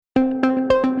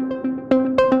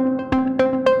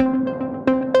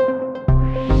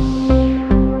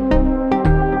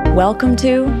Welcome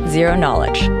to Zero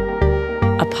Knowledge,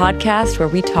 a podcast where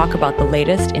we talk about the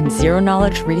latest in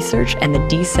zero-knowledge research and the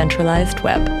decentralized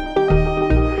web.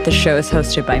 The show is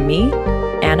hosted by me,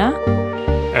 Anna.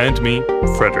 And me,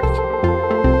 Frederick.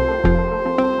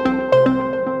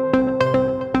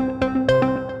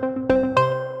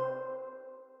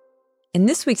 In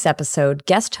this week's episode,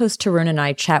 guest host Tarun and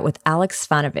I chat with Alex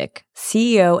Svanovic,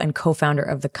 CEO and co-founder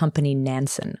of the company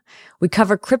Nansen. We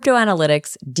cover crypto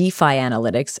analytics, DeFi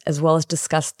analytics, as well as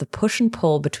discuss the push and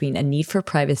pull between a need for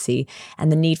privacy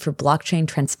and the need for blockchain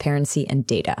transparency and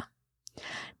data.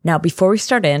 Now, before we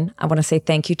start in, I want to say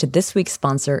thank you to this week's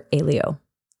sponsor, Aleo.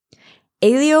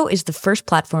 Aleo is the first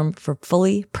platform for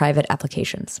fully private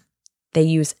applications. They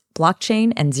use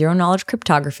blockchain and zero-knowledge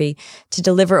cryptography to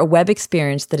deliver a web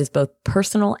experience that is both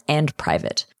personal and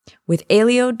private. With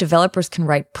Aleo, developers can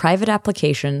write private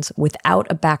applications without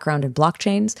a background in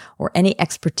blockchains or any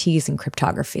expertise in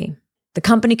cryptography. The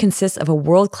company consists of a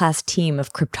world-class team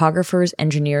of cryptographers,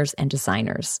 engineers, and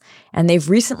designers, and they've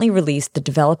recently released the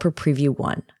Developer Preview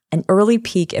 1, an early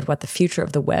peek at what the future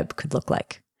of the web could look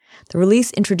like. The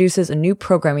release introduces a new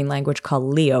programming language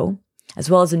called Leo, as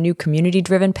well as a new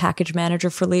community-driven package manager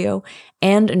for Leo,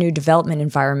 and a new development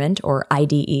environment, or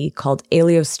IDE, called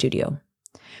Aleo Studio.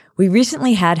 We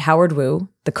recently had Howard Wu,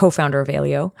 the co-founder of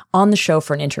Aleo, on the show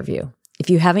for an interview. If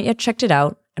you haven't yet checked it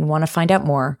out and want to find out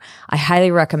more, I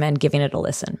highly recommend giving it a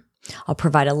listen. I'll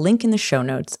provide a link in the show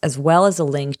notes, as well as a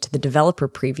link to the developer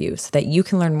preview so that you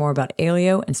can learn more about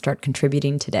Aleo and start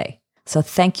contributing today. So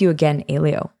thank you again,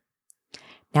 Aleo.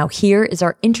 Now here is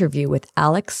our interview with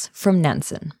Alex from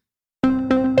Nansen.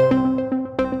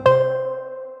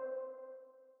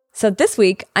 So this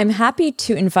week, I'm happy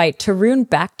to invite Tarun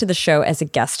back to the show as a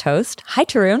guest host. Hi,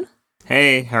 Tarun.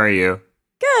 Hey, how are you?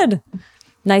 Good.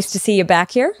 Nice to see you back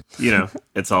here. You know,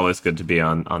 it's always good to be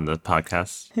on the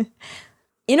podcast.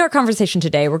 In our conversation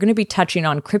today, we're going to be touching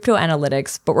on crypto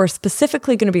analytics, but we're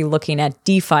specifically going to be looking at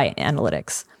DeFi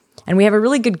analytics. And we have a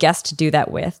really good guest to do that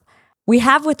with. We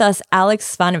have with us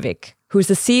Alex Svanovic, who's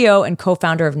the CEO and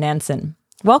co-founder of Nansen.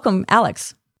 Welcome,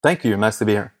 Alex. Thank you. Nice to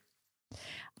be here.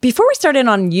 Before we start in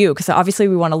on you, because obviously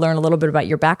we want to learn a little bit about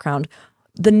your background,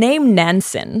 the name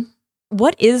Nansen,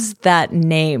 what is that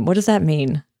name? What does that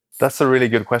mean? That's a really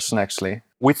good question, actually.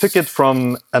 We took it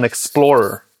from an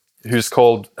explorer who's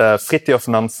called Fridtjof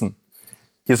Nansen.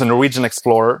 He's a Norwegian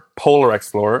explorer, polar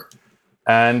explorer,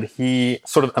 and he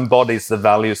sort of embodies the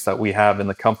values that we have in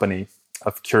the company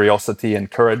of curiosity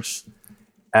and courage.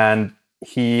 And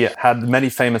he had many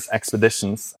famous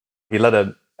expeditions. He led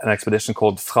an expedition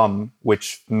called Fram,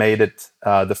 which made it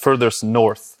the furthest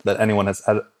north that anyone has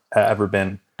ever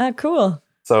been. Cool.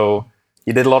 So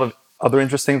he did a lot of other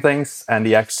interesting things, and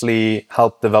he actually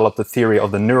helped develop the theory of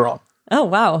the neuron. Oh,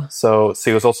 wow. So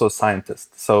he was also a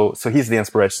scientist. So he's the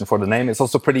inspiration for the name. It's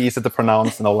also pretty easy to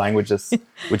pronounce in all languages,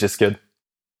 which is good.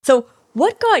 So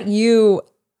what got you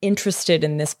interested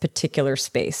in this particular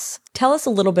space? Tell us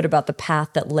a little bit about the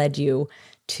path that led you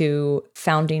to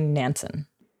founding Nansen.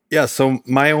 Yeah, so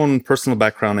my own personal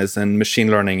background is in machine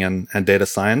learning and data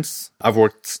science. I've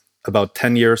worked about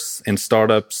 10 years in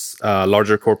startups,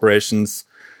 larger corporations,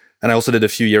 and I also did a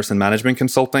few years in management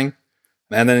consulting.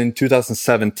 And then in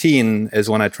 2017 is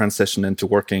when I transitioned into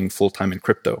working full-time in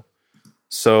crypto.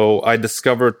 So I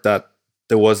discovered that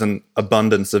there was an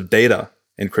abundance of data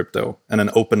in crypto and an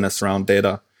openness around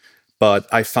data. But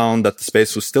I found that the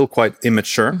space was still quite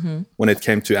immature when it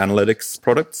came to analytics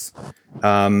products.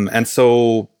 And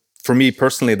so for me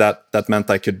personally, that meant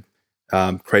I could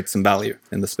create some value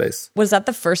in the space. Was that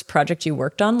the first project you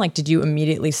worked on? Like, did you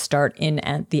immediately start in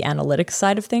the analytics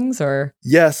side of things, or?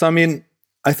 Yes, I mean,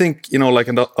 I think, like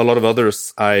a lot of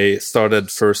others, I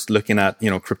started first looking at,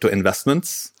 crypto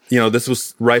investments. This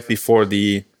was right before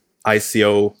the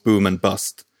ICO boom and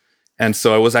bust. And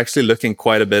so I was actually looking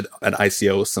quite a bit at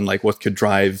ICOs and like what could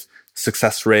drive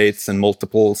success rates and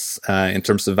multiples in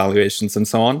terms of valuations and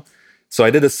so on. So I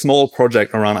did a small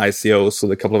project around ICOs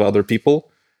with a couple of other people.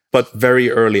 But very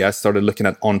early, I started looking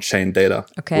at on-chain data,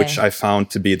 which I found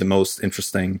to be the most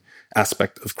interesting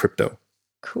aspect of crypto.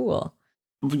 Cool.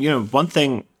 One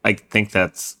thing I think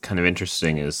that's kind of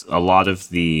interesting is a lot of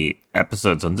the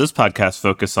episodes on this podcast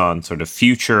focus on sort of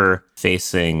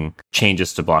future-facing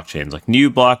changes to blockchains, like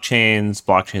new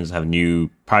blockchains have new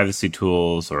privacy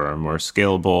tools or are more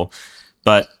scalable.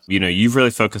 But, you've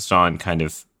really focused on kind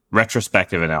of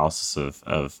retrospective analysis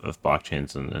of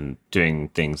blockchains and doing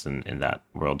things in that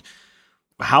world.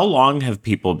 How long have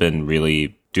people been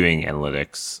really doing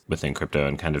analytics within crypto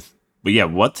and kind of,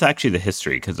 what's actually the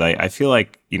history? Because I feel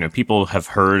like, people have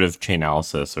heard of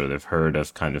Chainalysis or they've heard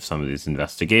of kind of some of these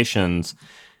investigations,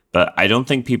 But I don't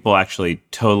think people actually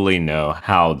totally know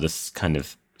how this kind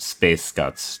of space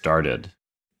got started.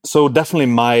 So definitely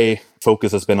my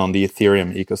focus has been on the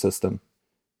Ethereum ecosystem.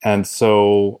 And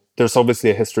so there's obviously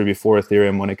a history before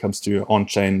Ethereum when it comes to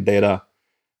on-chain data.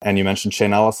 And you mentioned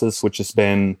Chainalysis, which has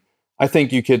been, I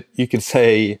think you could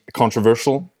say, a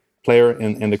controversial player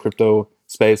in the crypto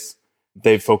space.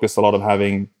 They've focused a lot of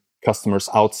having customers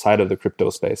outside of the crypto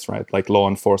space, right? Like law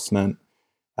enforcement,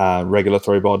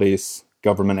 regulatory bodies,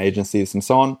 government agencies, and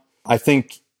so on. I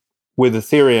think with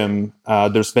Ethereum,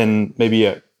 there's been maybe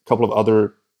a couple of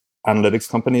other analytics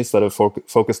companies that have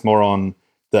focused more on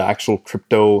the actual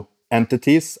crypto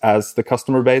entities as the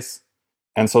customer base.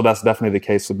 And so that's definitely the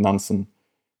case with Nansen.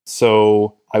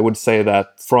 So I would say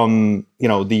that from,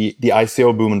 the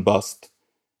ICO boom and bust,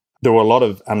 there were a lot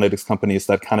of analytics companies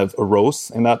that kind of arose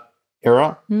in that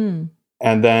era. And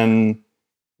then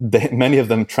many of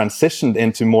them transitioned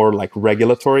into more like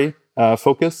regulatory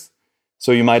focus.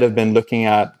 So you might have been looking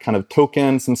at kind of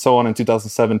tokens and so on in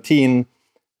 2017.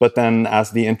 But then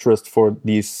as the interest for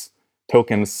these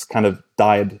tokens kind of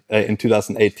died in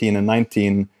 2018 and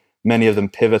 19, many of them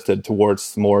pivoted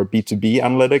towards more B2B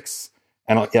analytics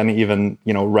and even,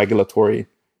 regulatory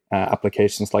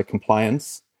applications like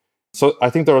compliance. So I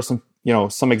think there are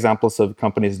some examples of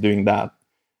companies doing that.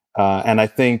 And I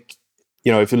think,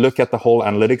 if you look at the whole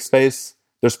analytics space,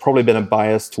 there's probably been a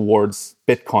bias towards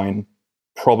Bitcoin,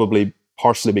 probably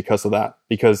partially because of that,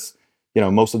 because,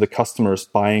 most of the customers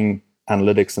buying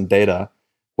analytics and data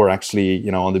were actually,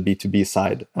 on the B2B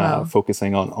side,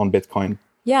 focusing on Bitcoin.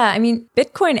 Yeah, I mean,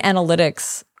 Bitcoin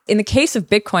analytics, in the case of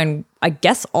Bitcoin, I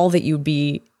guess all that you'd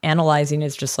be analyzing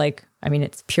is just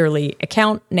it's purely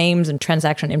account names and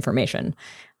transaction information,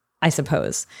 I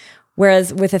suppose.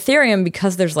 Whereas with Ethereum,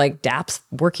 because there's dApps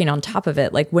working on top of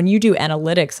it, when you do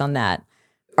analytics on that,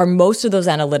 are most of those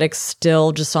analytics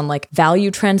still just on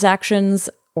value transactions,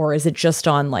 or is it just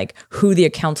on who the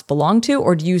accounts belong to?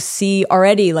 Or do you see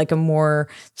already a more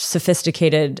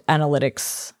sophisticated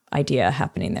analytics idea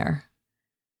happening there?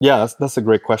 Yeah, that's a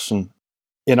great question.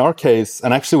 In our case,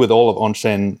 and actually with all of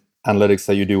on-chain analytics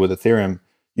that you do with Ethereum,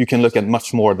 you can look at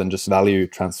much more than just value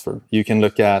transfer. You can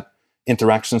look at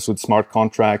interactions with smart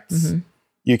contracts. Mm-hmm.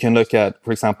 You can look at,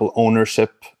 for example,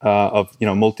 ownership of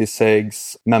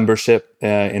multi-sigs, membership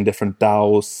in different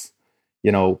DAOs,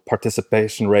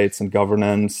 participation rates and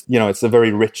governance. It's a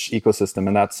very rich ecosystem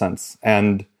in that sense.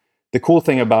 And the cool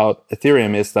thing about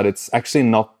Ethereum is that it's actually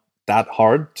not that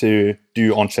hard to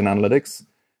do on-chain analytics.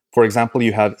 For example,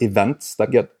 you have events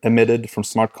that get emitted from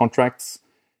smart contracts,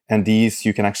 and these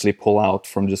you can actually pull out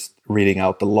from just reading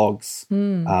out the logs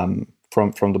from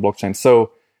the blockchain.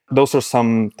 So those are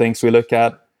some things we look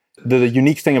at. The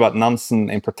unique thing about Nansen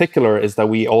in particular is that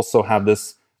we also have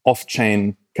this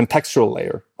off-chain contextual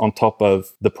layer on top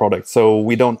of the product. So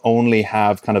we don't only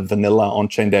have kind of vanilla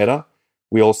on-chain data.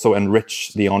 We also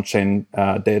enrich the on-chain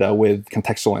data with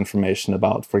contextual information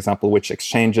about, for example, which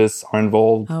exchanges are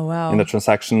involved in the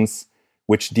transactions,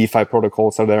 which DeFi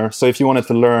protocols are there. So if you wanted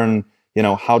to learn,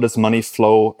 how does money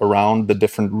flow around the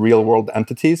different real-world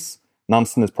entities,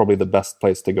 Nansen is probably the best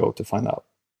place to go to find out.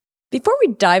 Before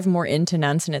we dive more into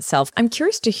Nansen itself, I'm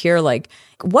curious to hear,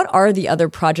 what are the other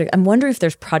projects? I'm wondering if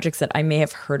there's projects that I may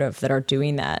have heard of that are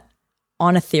doing that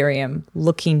on Ethereum,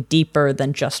 looking deeper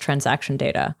than just transaction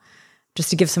data, just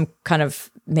to give some kind of,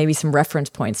 maybe some reference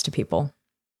points to people.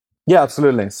 Yeah,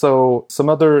 absolutely. So some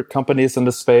other companies in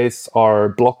the space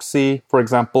are Blocksy, for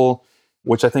example,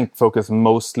 which I think focus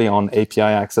mostly on API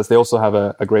access. They also have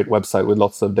a great website with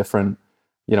lots of different,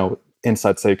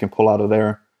 insights that you can pull out of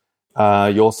there.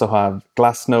 You also have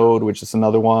Glassnode, which is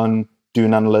another one.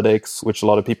 Dune Analytics, which a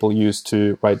lot of people use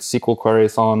to write SQL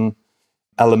queries on.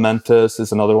 Elementus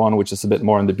is another one, which is a bit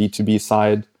more on the B2B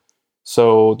side.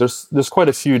 So there's quite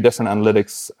a few different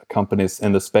analytics companies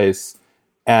in the space.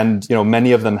 And,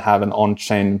 many of them have an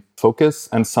on-chain focus,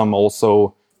 and some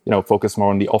also, focus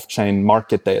more on the off-chain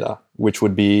market data, which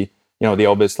would be, the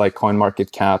obvious like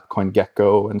CoinMarketCap,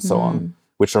 CoinGecko, and so on,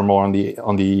 which are more on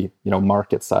the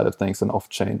market side of things and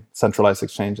off-chain, centralized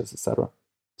exchanges, etc.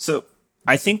 So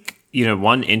I think,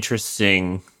 one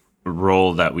interesting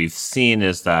role that we've seen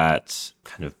is that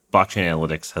kind of blockchain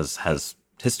analytics has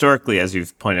historically, as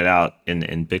you've pointed out,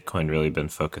 in Bitcoin really been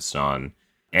focused on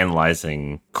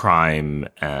analyzing crime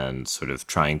and sort of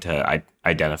trying to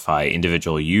identify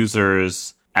individual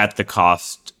users at the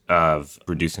cost of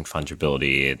reducing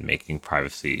fungibility and making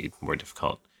privacy more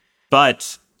difficult.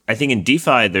 But I think in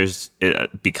DeFi, there's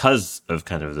because of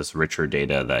kind of this richer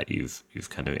data that you've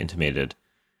kind of intimated,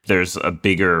 there's a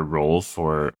bigger role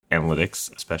for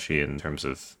analytics, especially in terms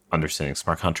of understanding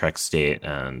smart contract state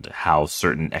and how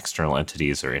certain external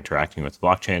entities are interacting with the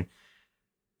blockchain.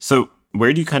 So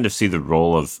where do you kind of see the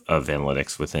role of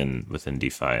analytics within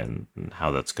DeFi and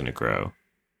how that's going to grow?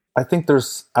 I think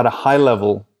there's, at a high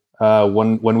level,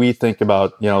 when we think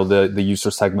about the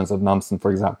user segments of Nansen,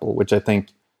 for example, which I think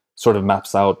sort of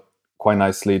maps out quite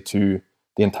nicely to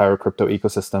the entire crypto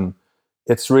ecosystem,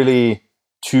 it's really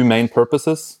two main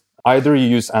purposes. Either you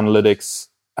use analytics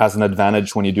as an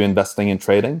advantage when you do investing and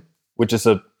trading, which is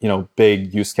a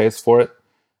big use case for it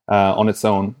on its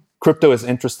own. Crypto is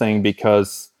interesting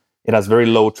because it has very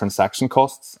low transaction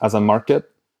costs as a market,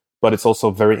 but it's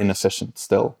also very inefficient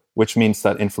still, which means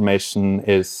that information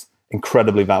is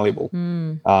incredibly valuable.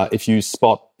 If you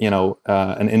spot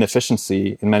an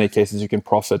inefficiency, in many cases you can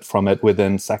profit from it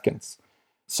within seconds.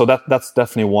 So that's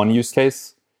definitely one use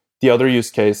case. The other use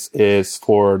case is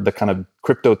for the kind of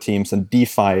crypto teams and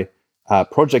DeFi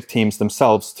project teams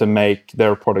themselves to make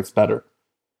their products better.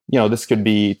 This could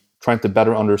be trying to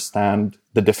better understand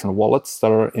the different wallets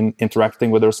that are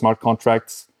interacting with their smart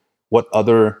contracts. What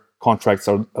other contracts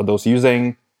are those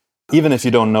using? Even if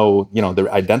you don't know,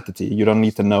 their identity, you don't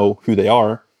need to know who they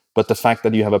are. But the fact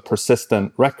that you have a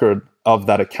persistent record of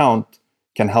that account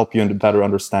can help you in better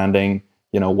understanding,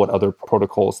 what other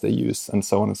protocols they use and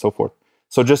so on and so forth.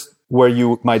 So just where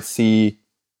you might see,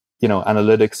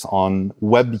 analytics on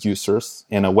web users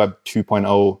in a Web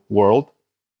 2.0 world,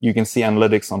 you can see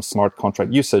analytics on smart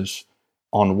contract usage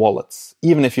on wallets,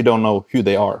 even if you don't know who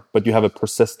they are, but you have a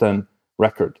persistent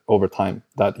record over time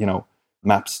that,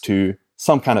 maps to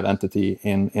some kind of entity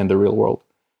in the real world.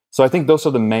 So I think those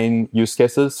are the main use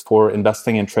cases for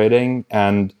investing and trading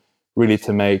and really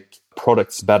to make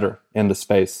products better in the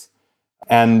space.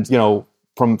 And,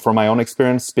 from my own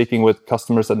experience speaking with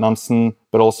customers at Nansen,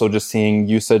 but also just seeing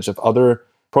usage of other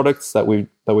products that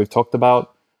we've talked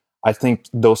about, I think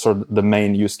those are the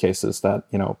main use cases that,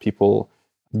 people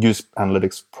use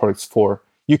analytics products for.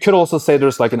 You could also say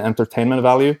there's like an entertainment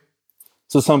value.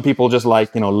 So some people just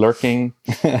like, lurking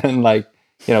and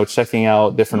checking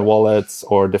out different wallets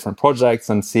or different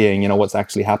projects and seeing, what's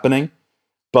actually happening.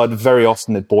 But very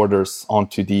often it borders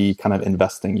onto the kind of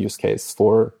investing use case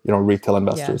for, retail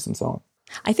investors and so on.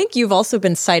 I think you've also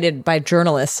been cited by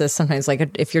journalists as sometimes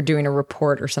if you're doing a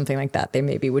report or something like that, they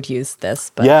maybe would use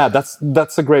this. But yeah,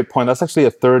 that's a great point. That's actually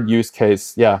a third use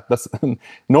case. Yeah, that's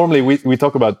normally we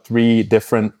talk about 3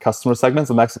 different customer segments,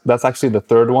 and that's actually the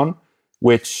third one,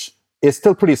 which is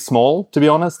still pretty small, to be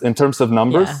honest, in terms of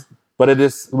numbers, but it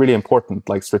is really important,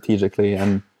 strategically,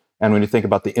 and when you think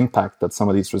about the impact that some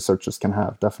of these researchers can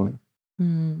have, definitely.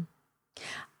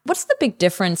 What's the big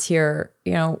difference here?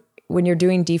 When you're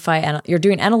doing DeFi, you're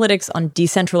doing analytics on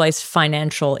decentralized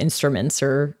financial instruments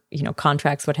or,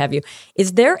 contracts, what have you.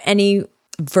 Is there any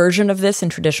version of this in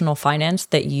traditional finance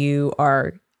that you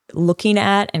are looking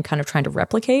at and kind of trying to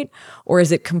replicate? Or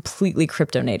is it completely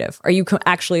crypto native? Are you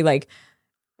actually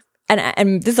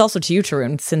and this is also to you,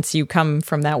 Tarun, since you come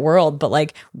from that world,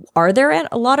 but are there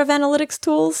a lot of analytics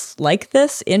tools like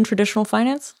this in traditional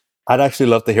finance? I'd actually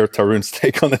love to hear Tarun's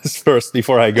take on this first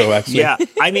before I go, actually. Yeah,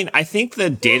 I think the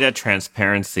data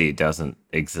transparency doesn't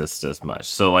exist as much.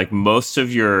 So most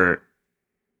of your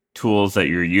tools that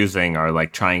you're using are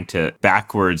trying to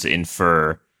backwards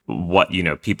infer what,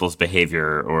 people's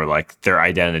behavior or their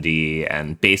identity,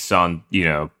 and based on,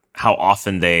 how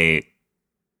often they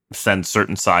send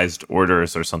certain sized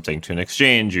orders or something to an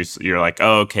exchange, you're like,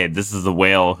 oh, okay, this is the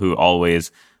whale who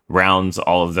always rounds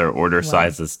all of their order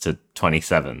sizes to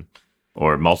 27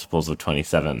 or multiples of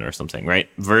 27 or something, right?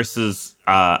 Versus,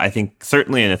 I think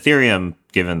certainly in Ethereum,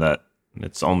 given that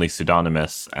it's only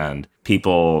pseudonymous and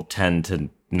people tend to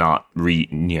not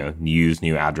use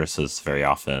new addresses very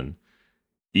often,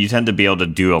 you tend to be able to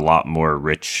do a lot more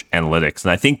rich analytics.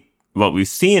 And I think what we've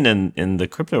seen in the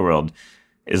crypto world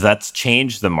is that's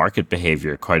changed the market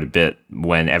behavior quite a bit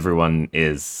when everyone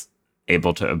is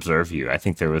able to observe you. I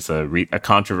think there was a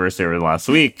controversy over the last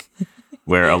week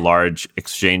where a large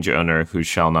exchange owner who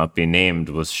shall not be named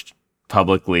was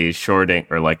publicly shorting,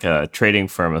 or a trading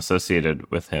firm associated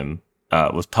with him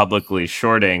was publicly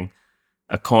shorting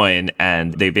a coin,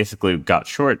 and they basically got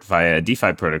short via a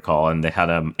DeFi protocol, and they had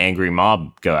an angry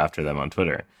mob go after them on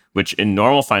Twitter, which in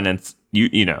normal finance,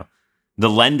 the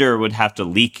lender would have to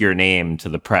leak your name to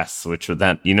the press, which would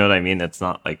then, you know what I mean? It's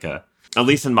not at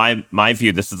least in my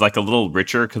view, this is a little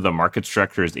richer because the market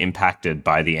structure is impacted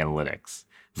by the analytics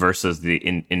versus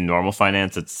in normal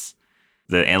finance, it's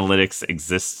the analytics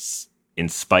exists in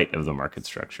spite of the market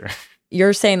structure.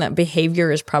 You're saying that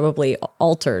behavior is probably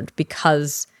altered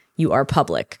because you are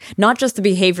public. Not just the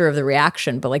behavior of the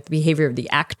reaction, but like the behavior of the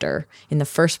actor in the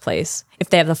first place. If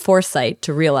they have the foresight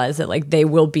to realize that like they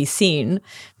will be seen,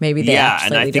 maybe they act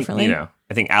slightly differently.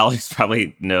 I think Alex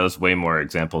probably knows way more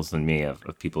examples than me of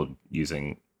people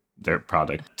using their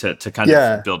product to kind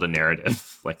of build a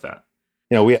narrative like that.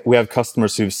 We have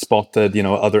customers who've spotted,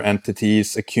 other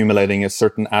entities accumulating a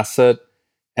certain asset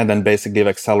and then basically have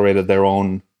accelerated their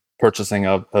own purchasing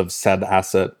of said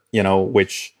asset,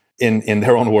 which in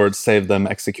their own words saved them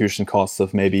execution costs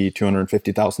of maybe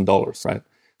 $250,000, right?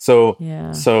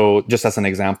 So just as an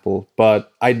example,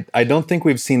 but I don't think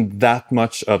we've seen that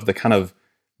much of the kind of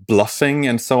bluffing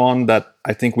and so on that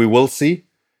I think we will see.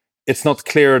 It's not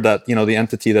clear that, the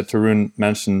entity that Tarun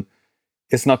mentioned,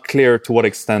 it's not clear to what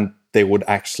extent they would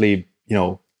actually,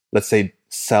 let's say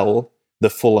sell the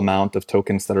full amount of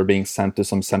tokens that are being sent to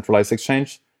some centralized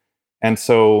exchange. And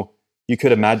so you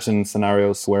could imagine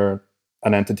scenarios where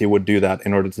an entity would do that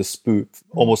in order to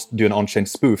almost do an on-chain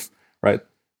spoof, right?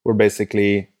 Where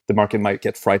basically the market might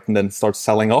get frightened and start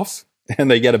selling off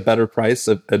and they get a better price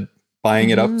at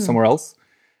buying it up somewhere else.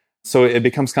 So it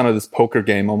becomes kind of this poker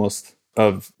game almost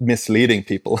of misleading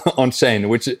people on chain,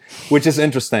 which is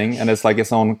interesting. And it's like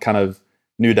its own kind of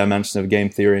new dimension of game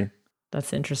theory.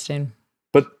 That's interesting.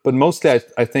 But mostly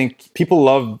I think people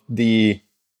love they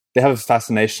have a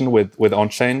fascination with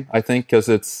on-chain, I think, because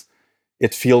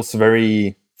it feels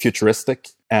very futuristic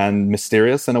and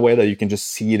mysterious in a way that you can just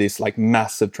see these like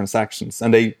massive transactions.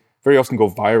 And they very often go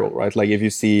viral, right? Like if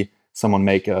you see someone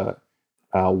make a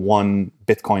one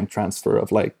Bitcoin transfer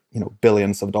of like,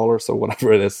 billions of dollars or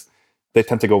whatever it is, they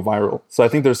tend to go viral. So I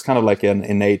think there's kind of like an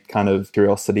innate kind of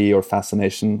curiosity or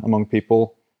fascination among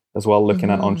people as well, looking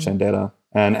at on-chain data.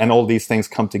 And all these things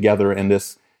come together in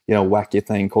this, wacky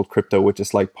thing called crypto, which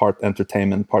is like part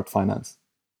entertainment, part finance.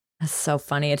 That's so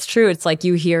funny. It's true. It's like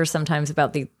you hear sometimes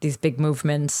about these big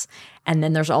movements, and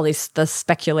then there's all the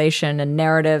speculation and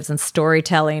narratives and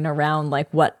storytelling around like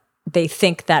what they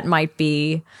think that might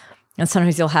be. And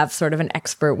sometimes you'll have sort of an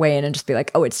expert weigh in and just be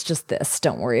like, oh, it's just this.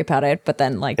 Don't worry about it. But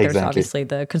then like there's obviously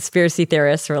the conspiracy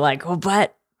theorists who are like, oh,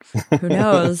 but who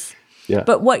knows? Yeah.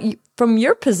 But from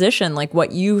your position, like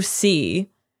what you see,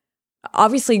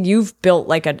 obviously you've built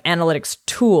like an analytics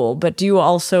tool, but do you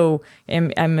also,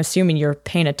 I'm assuming you're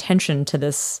paying attention to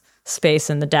this space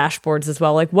and the dashboards as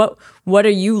well. Like what are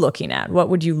you looking at? What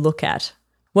would you look at?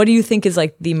 What do you think is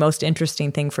like the most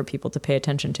interesting thing for people to pay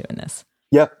attention to in this?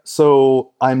 Yeah,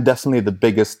 so I'm definitely the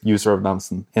biggest user of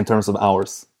Nansen in terms of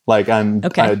hours. Like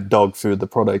I dog food the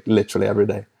product literally every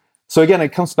day. So again, it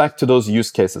comes back to those use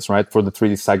cases, right? For the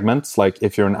 3D segments, like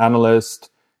if you're an analyst,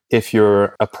 if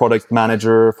you're a product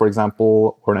manager, for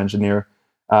example, or an engineer,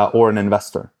 or an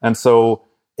investor. And so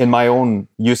in my own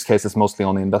use case, it's mostly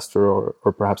on the investor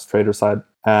or perhaps trader side.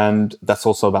 And that's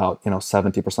also about,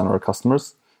 70% of our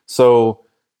customers. So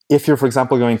if you're, for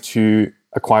example, going to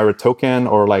acquire a token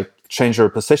or like change your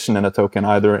position in a token,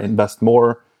 either invest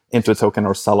more into a token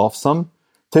or sell off some,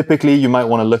 typically you might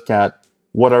want to look at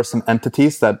what are some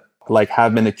entities that like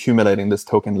have been accumulating this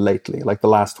token lately, like the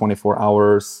last 24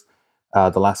 hours,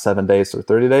 the last 7 days or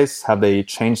 30 days. Have they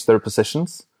changed their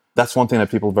positions? That's one thing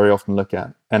that people very often look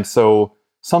at. And so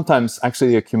sometimes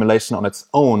actually the accumulation on its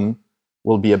own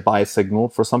will be a buy signal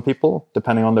for some people,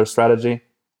 depending on their strategy,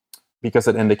 because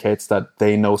it indicates that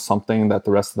they know something that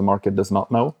the rest of the market does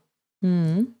not know.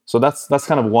 So that's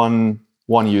kind of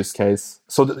one use case.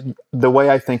 So the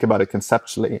way I think about it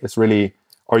conceptually is really,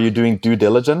 are you doing due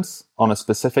diligence on a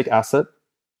specific asset,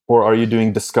 or are you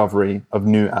doing discovery of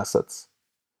new assets?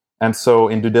 And so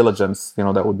in due diligence,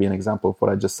 that would be an example of what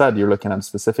I just said. You're looking at a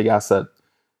specific asset.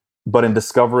 But in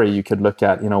discovery, you could look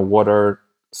at, what are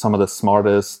some of the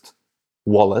smartest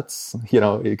wallets,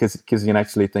 because you can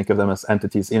actually think of them as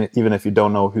entities, even if you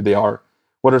don't know who they are.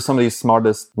 What are some of these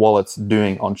smartest wallets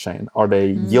doing on chain? Are they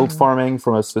yield farming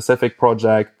from a specific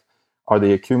project? Are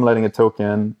they accumulating a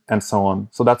token? And so on.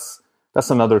 So that's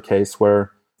another case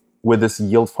where with this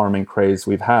yield farming craze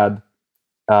we've had,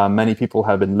 many people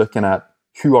have been looking at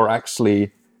who are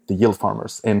actually the yield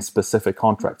farmers in specific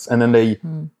contracts. And then they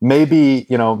maybe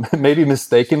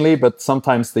mistakenly, but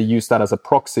sometimes they use that as a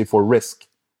proxy for risk.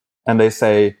 And they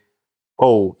say,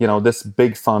 oh, this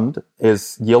big fund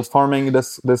is yield farming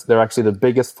this, they're actually the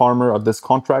biggest farmer of this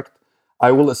contract.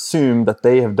 I will assume that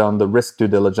they have done the risk due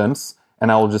diligence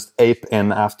and I will just ape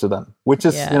in after them, which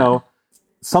is,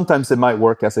 sometimes it might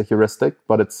work as a heuristic,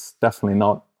 but it's definitely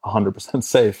not 100%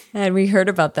 safe. And we heard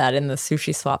about that in the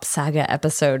Sushi Swap Saga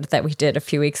episode that we did a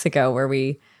few weeks ago, where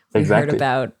we heard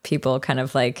about people kind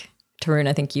of like, Tarun,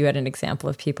 I think you had an example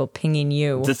of people pinging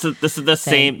you. This is the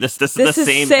same. This is the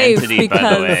same entity,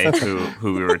 by the way,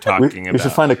 who we were talking about. We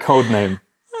should find a code name.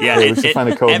 Yeah, we should find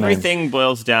a code name. Everything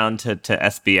boils down to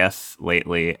SBF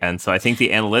lately. And so I think the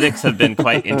analytics have been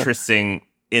quite interesting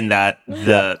in that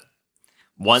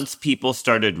once people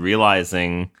started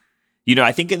realizing,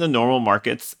 I think in the normal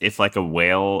markets, if like a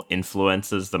whale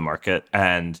influences the market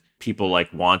and people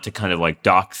like want to kind of like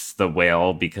dox the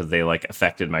whale because they like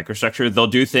affected microstructure, they'll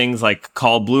do things like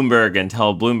call Bloomberg and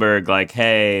tell Bloomberg like,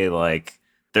 hey, like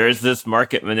there's this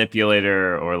market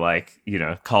manipulator, or like,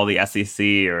 call the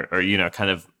SEC or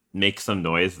kind of make some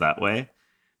noise that way.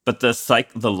 But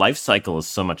the life cycle is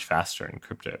so much faster in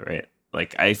crypto, right?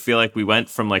 Like I feel like we went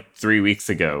from like 3 weeks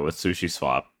ago with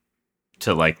SushiSwap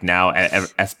to like now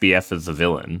SBF is the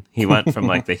villain. He went from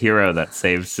like the hero that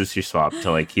saved SushiSwap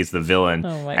to like he's the villain,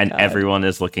 and God. Everyone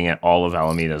is looking at all of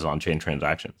Alameda's on-chain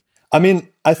transactions. I mean,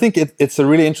 I think it's a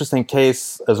really interesting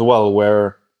case as well,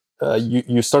 where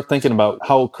you start thinking about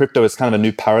how crypto is kind of a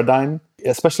new paradigm,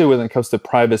 especially when it comes to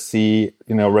privacy,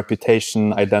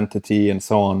 reputation, identity, and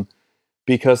so on.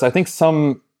 Because I think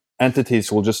some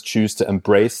entities will just choose to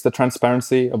embrace the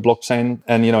transparency of blockchain,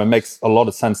 and it makes a lot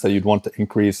of sense that you'd want to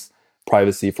increase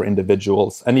privacy for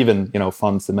individuals and even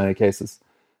funds in many cases.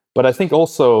 But I think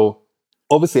also,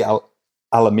 obviously,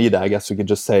 Alameda, I guess we could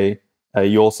just say,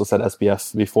 you also said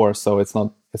SBF before, so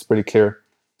it's pretty clear.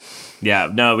 Yeah,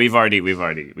 no,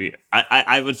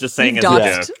 I was just saying as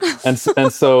a joke. and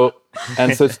so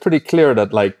it's pretty clear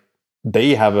that like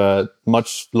they have a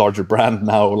much larger brand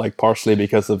now, like partially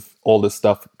because of all this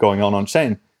stuff going on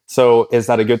chain. So is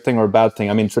that a good thing or a bad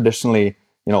thing? I mean, traditionally,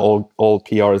 all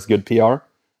PR is good PR.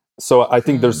 So I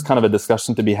think there's kind of a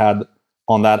discussion to be had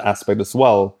on that aspect as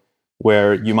well,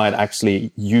 where you might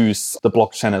actually use the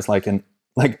blockchain as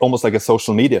almost like a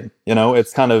social medium.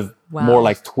 It's kind of more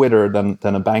like Twitter than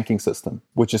a banking system,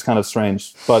 which is kind of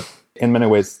strange. But in many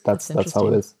ways, that's how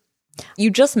it is. You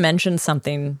just mentioned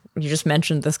something. You just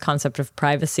mentioned this concept of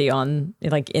privacy in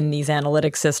these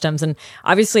analytics systems. And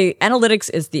obviously,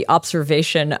 analytics is the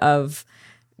observation of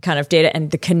kind of data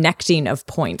and the connecting of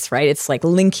points, right? It's like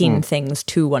linking things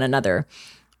to one another.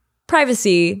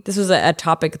 Privacy, this was a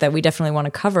topic that we definitely want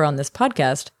to cover on this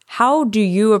podcast. How do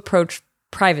you approach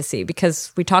privacy?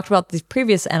 Because we talked about these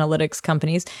previous analytics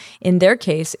companies. In their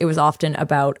case, it was often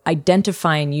about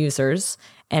identifying users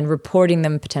and reporting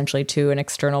them potentially to an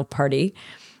external party.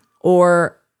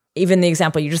 Or even the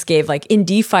example you just gave, like in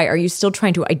DeFi, are you still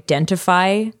trying to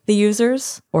identify the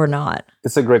users or not?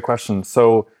 It's a great question.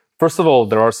 So first of all,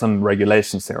 there are some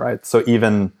regulations here, right? So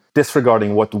even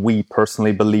disregarding what we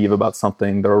personally believe about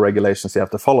something, there are regulations you have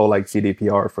to follow, like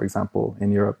GDPR, for example,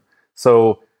 in Europe.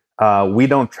 So we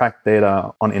don't track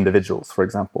data on individuals, for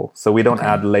example. So we don't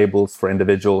add labels for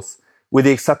individuals, with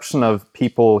the exception of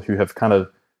people who have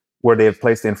where they have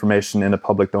placed the information in the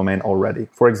public domain already.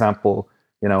 For example,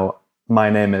 my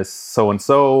name is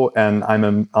so-and-so, and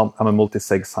I'm a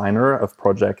multi-sig signer of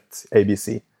project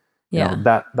ABC.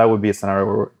 That would be a scenario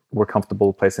where we're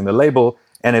comfortable placing the label.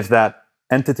 And if that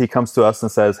entity comes to us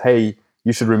and says, hey,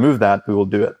 you should remove that, we will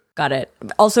do it. Got it.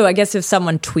 Also, I guess if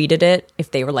someone tweeted it,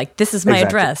 if they were like, this is my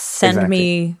address, send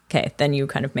me, then you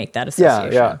kind of make that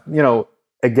association. Yeah.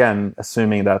 Again,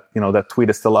 assuming that, that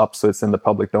tweet is still up, so it's in the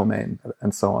public domain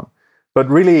and so on. But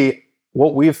really,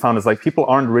 what we've found is like people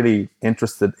aren't really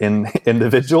interested in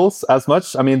individuals as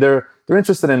much. I mean, they're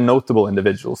interested in notable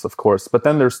individuals, of course, but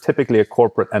then there's typically a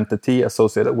corporate entity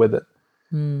associated with it.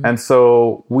 And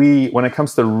so when it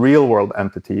comes to real world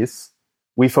entities,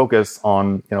 we focus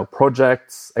on,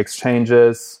 projects,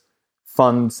 exchanges,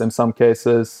 funds in some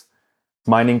cases,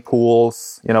 mining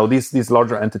pools, these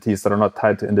larger entities that are not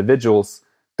tied to individuals.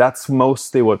 That's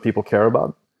mostly what people care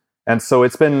about. And so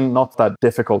it's been not that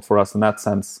difficult for us in that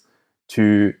sense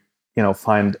to,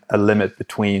 find a limit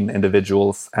between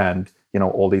individuals and,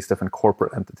 all these different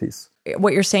corporate entities.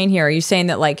 What you're saying here, are you saying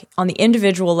that like on the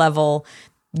individual level,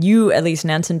 you, at least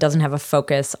Nansen, doesn't have a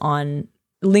focus on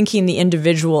linking the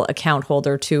individual account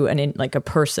holder to a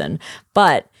person,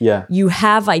 but you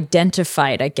have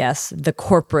identified, I guess, the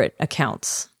corporate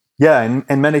accounts. Yeah,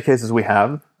 in many cases we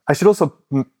have. I should also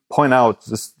point out,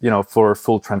 just for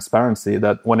full transparency,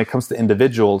 that when it comes to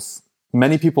individuals,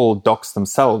 many people dox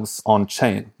themselves on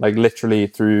chain, like literally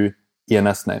through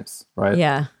ENS names, right?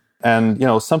 Yeah. And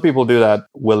some people do that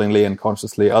willingly and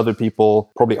consciously. Other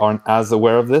people probably aren't as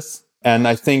aware of this. And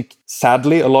I think,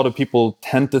 sadly, a lot of people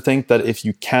tend to think that if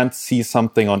you can't see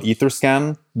something on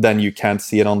Etherscan, then you can't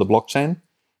see it on the blockchain,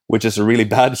 which is a really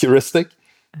bad heuristic.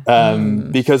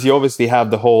 Because you obviously have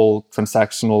the whole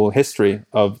transactional history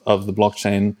of the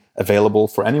blockchain available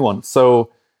for anyone.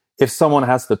 So if someone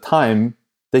has the time,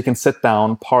 they can sit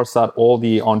down, parse out all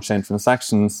the on-chain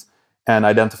transactions, and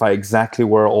identify exactly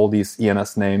where all these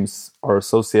ENS names are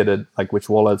associated, like which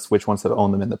wallets, which ones have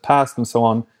owned them in the past, and so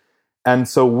on. And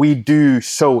so we do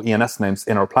show ENS names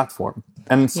in our platform.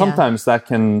 And sometimes that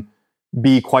can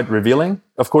be quite revealing.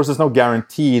 Of course, there's no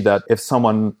guarantee that if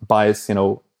someone buys,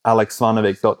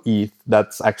 alexsvanevik.eth,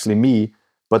 that's actually me,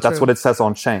 but that's what it says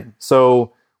on chain.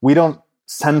 So we don't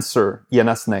censor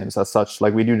ENS names as such.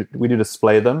 Like we do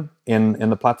display them in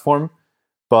the platform,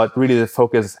 but really the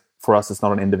focus for us is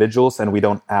not on individuals, and we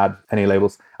don't add any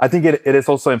labels. I think it is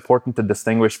also important to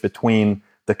distinguish between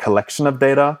the collection of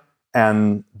data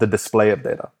and the display of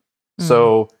data.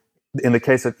 So in the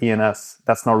case of ENS,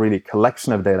 that's not really a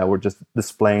collection of data. We're just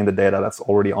displaying the data that's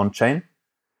already on chain.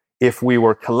 If we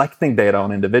were collecting data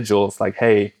on individuals, like,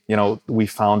 hey, we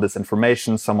found this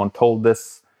information, someone told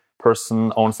this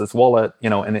person owns this wallet,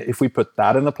 and if we put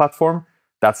that in the platform,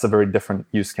 that's a very different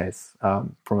use case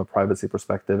from a privacy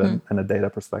perspective and a data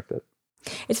perspective.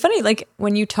 It's funny, like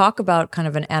when you talk about kind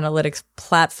of an analytics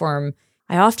platform,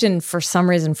 I often, for some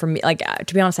reason, for me, like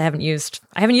to be honest, I haven't used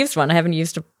one. I haven't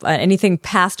used anything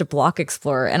past a block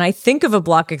explorer, and I think of a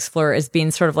block explorer as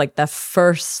being sort of like the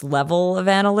first level of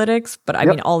analytics. But I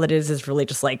mean, all it is really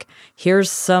just like, here's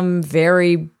some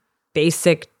very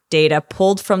basic data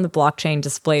pulled from the blockchain,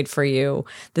 displayed for you.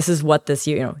 This is what this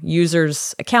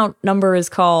user's account number is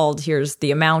called. Here's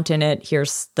the amount in it.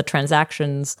 Here's the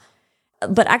transactions.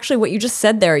 But actually, what you just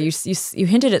said there, you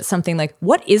hinted at something like,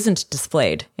 what isn't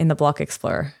displayed in the Block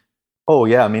Explorer? Oh,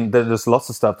 yeah. I mean, there's lots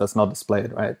of stuff that's not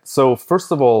displayed, right? So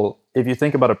first of all, if you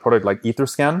think about a product like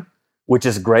Etherscan, which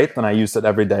is great, and I use it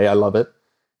every day, I love it,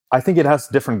 I think it has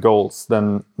different goals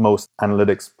than most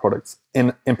analytics products.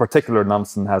 In particular,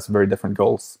 Nansen has very different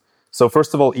goals. So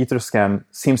first of all, Etherscan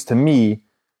seems to me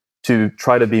to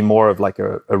try to be more of like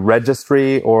a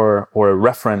registry or a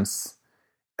reference,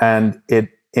 and it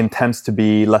intends to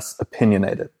be less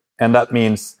opinionated. And that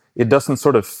means it doesn't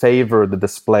sort of favor the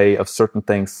display of certain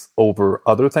things over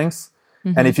other things.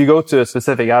 And if you go to a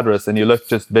specific address and you look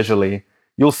just visually,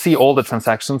 you'll see all the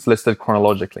transactions listed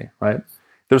chronologically, right?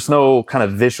 There's no kind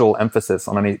of visual emphasis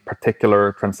on any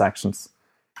particular transactions.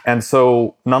 And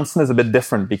so Nansen is a bit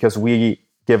different because we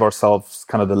give ourselves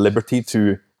kind of the liberty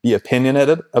to be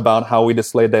opinionated about how we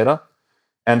display data.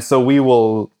 And so we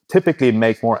will typically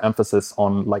make more emphasis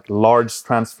on like large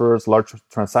transfers, large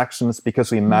transactions, because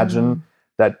we imagine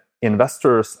that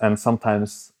investors and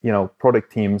sometimes,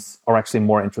 product teams are actually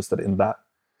more interested in that.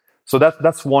 So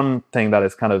that's one thing that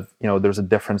is kind of, there's a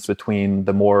difference between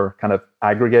the more kind of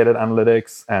aggregated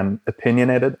analytics and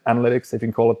opinionated analytics, if you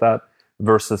can call it that,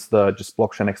 versus the just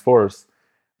blockchain explorers.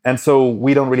 And so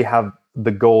we don't really have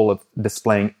the goal of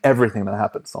displaying everything that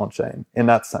happens on chain in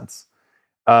that sense.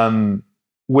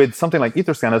 With something like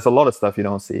Etherscan, there's a lot of stuff you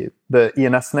don't see. The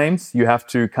ENS names, you have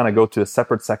to kind of go to a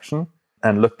separate section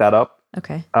and look that up.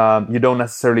 Okay. You don't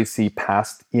necessarily see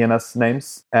past ENS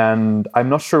names. And I'm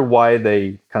not sure why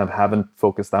they kind of haven't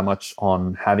focused that much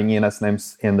on having ENS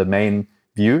names in the main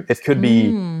view. It could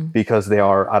be because they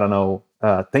are, I don't know,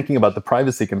 thinking about the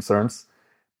privacy concerns.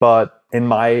 But in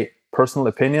my personal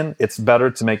opinion, it's better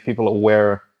to make people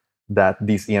aware that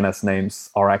these ENS names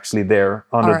are actually there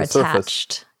under the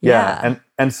surface. Yeah.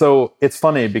 And so it's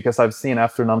funny because I've seen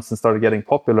after Nansen started getting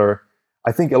popular,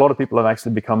 I think a lot of people have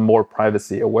actually become more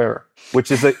privacy aware, which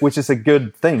is a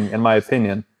good thing in my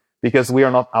opinion, because we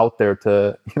are not out there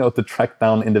to track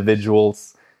down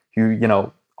individuals who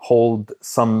hold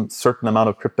some certain amount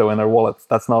of crypto in their wallets.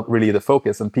 That's not really the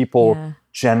focus, and people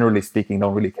generally speaking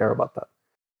don't really care about that.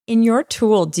 In your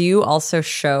tool, do you also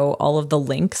show all of the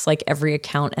links, like every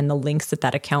account and the links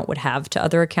that account would have to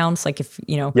other accounts? Like if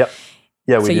Yep.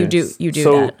 Yeah, we do. You do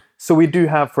that. So we do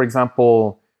have, for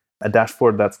example, a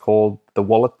dashboard that's called the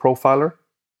Wallet Profiler.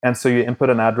 And so you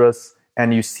input an address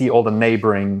and you see all the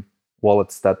neighboring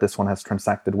wallets that this one has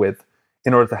transacted with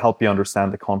in order to help you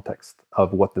understand the context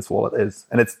of what this wallet is.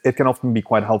 And it can often be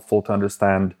quite helpful to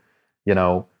understand,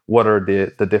 what are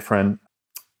the different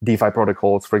DeFi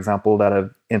protocols, for example, that have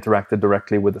interacted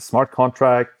directly with the smart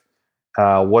contract.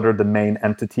 What are the main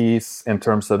entities in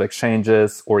terms of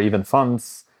exchanges or even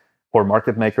funds or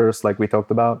market makers like we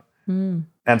talked about.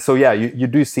 And so, yeah, you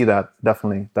do see that,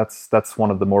 definitely. That's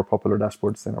one of the more popular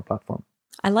dashboards in our platform.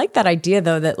 I like that idea,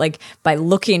 though, that like by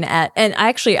looking at, and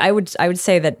actually I would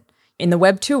say that in the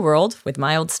Web 2 world with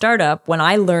my old startup, when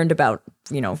I learned about,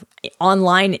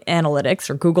 online analytics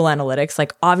or Google Analytics,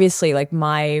 like obviously like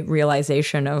my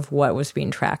realization of what was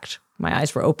being tracked, my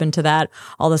eyes were open to that.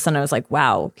 All of a sudden I was like,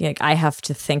 wow, I have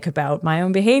to think about my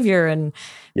own behavior. And,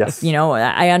 yes.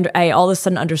 I all of a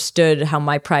sudden understood how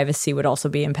my privacy would also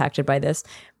be impacted by this.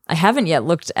 I haven't yet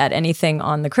looked at anything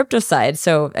on the crypto side,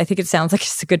 so I think it sounds like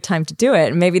it's a good time to do it.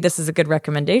 And maybe this is a good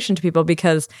recommendation to people,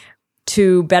 because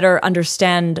to better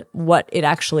understand what it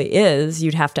actually is,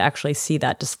 you'd have to actually see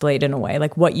that displayed in a way,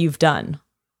 like what you've done,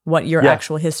 what your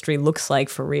actual history looks like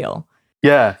for real.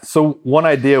 Yeah. So one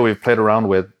idea we've played around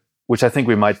with, which I think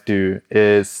we might do,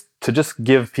 is to just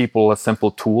give people a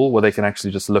simple tool where they can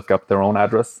actually just look up their own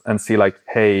address and see like,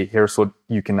 hey, here's what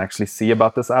you can actually see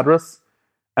about this address.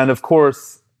 And of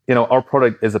course, our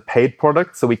product is a paid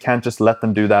product, so we can't just let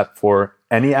them do that for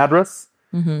any address.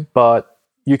 Mm-hmm. But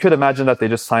you could imagine that they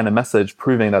just sign a message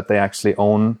proving that they actually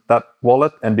own that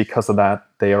wallet. And because of that,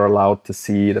 they are allowed to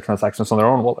see the transactions on their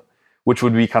own wallet, which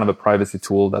would be kind of a privacy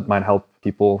tool that might help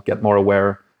people get more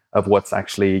aware of what's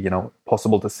actually,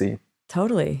 possible to see.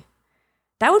 Totally.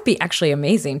 That would be actually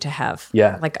amazing to have.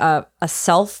 Yeah. Like a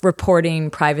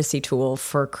self-reporting privacy tool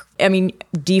for,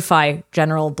 DeFi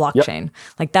general blockchain. Yep.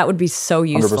 Like that would be so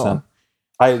useful.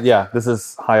 100%. This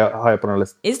is high up on our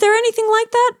list. Is there anything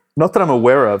like that? Not that I'm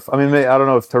aware of. I don't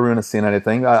know if Tarun has seen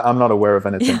anything. I'm not aware of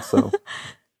anything. So.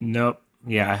 Nope.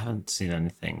 Yeah, I haven't seen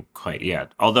anything quite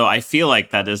yet. Although I feel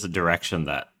like that is a direction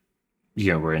that,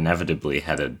 we're inevitably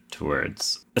headed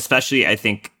towards. Especially, I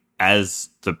think, as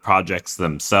the projects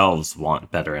themselves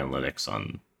want better analytics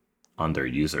on their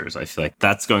users. I feel like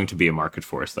that's going to be a market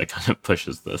force that kind of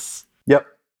pushes this. Yep.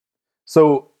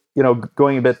 So,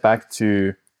 going a bit back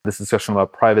to this discussion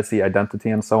about privacy, identity,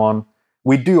 and so on,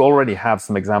 we do already have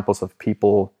some examples of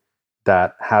people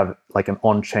that have like an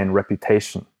on-chain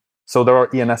reputation. So there are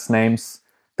ENS names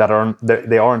that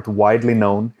aren't widely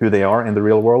known who they are in the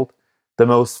real world. The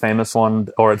most famous one,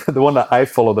 or the one that I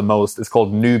follow the most, is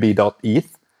called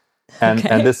newbie.eth. And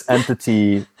this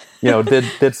entity,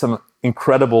 did some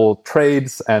incredible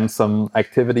trades and some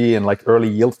activity in like early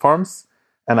yield farms.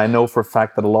 And I know for a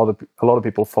fact that a lot of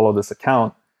people follow this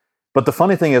account. But the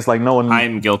funny thing is, like, no one.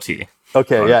 I'm guilty.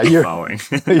 Okay, yeah, you're following.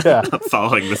 Yeah,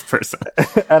 following this person.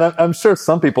 And I'm sure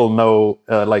some people know,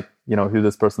 who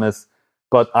this person is,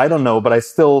 but I don't know. But I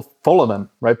still follow them,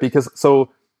 right? Because so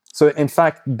in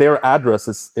fact, their address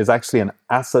is actually an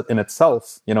asset in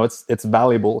itself. It's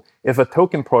valuable. If a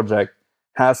token project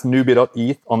has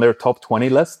newbie.eth on their top 20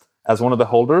 list as one of the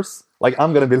holders, like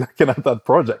I'm going to be looking at that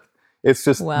project. It's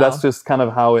just That's just kind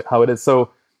of how it is.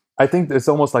 So I think it's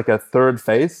almost like a third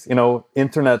phase.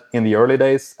 Internet in the early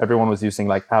days, everyone was using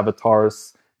like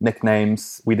avatars,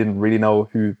 nicknames. We didn't really know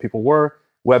who people were.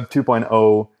 Web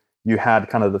 2.0, you had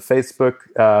kind of the Facebook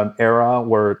era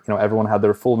where everyone had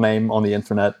their full name on the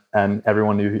internet and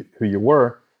everyone knew who you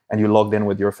were, and you logged in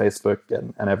with your Facebook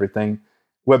and everything.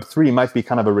 Web 3 might be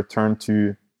kind of a return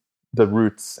to the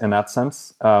roots in that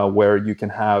sense, where you can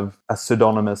have a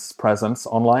pseudonymous presence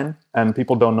online and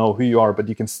people don't know who you are, but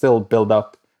you can still build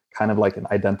up kind of like an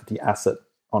identity asset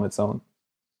on its own.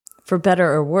 For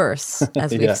better or worse,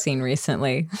 as we've seen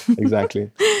recently. Exactly.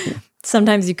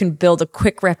 Sometimes you can build a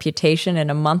quick reputation in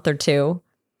a month or two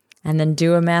and then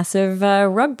do a massive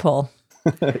rug pull.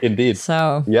 Indeed.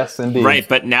 So yes, indeed. Right,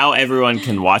 but now everyone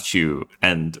can watch you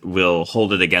and will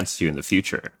hold it against you in the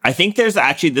future. I think there's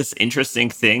actually this interesting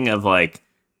thing of like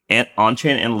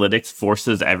on-chain analytics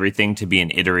forces everything to be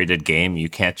an iterated game. You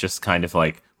can't just kind of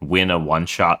like win a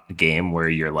one-shot game where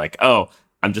you're like, oh,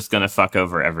 I'm just going to fuck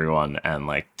over everyone and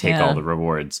like take all the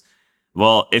rewards.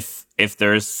 Well, if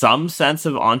there's some sense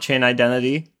of on-chain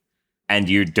identity and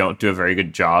you don't do a very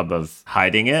good job of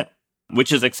hiding it,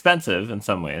 which is expensive in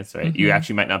some ways, right? Mm-hmm. You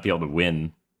actually might not be able to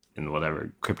win in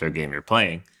whatever crypto game you're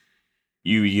playing.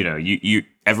 You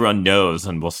everyone knows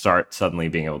and will start suddenly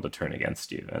being able to turn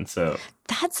against you. And so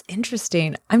that's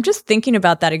interesting. I'm just thinking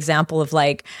about that example of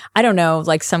like, I don't know,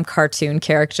 like some cartoon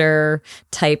character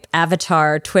type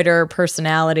avatar, Twitter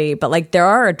personality, but like there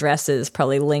are addresses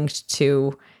probably linked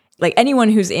to like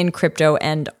anyone who's in crypto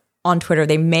and on Twitter,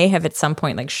 they may have at some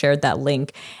point like shared that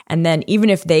link. And then even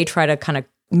if they try to kind of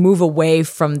move away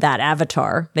from that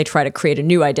avatar, they try to create a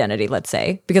new identity, let's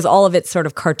say, because all of it's sort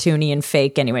of cartoony and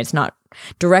fake anyway, it's not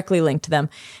directly linked to them.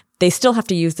 They still have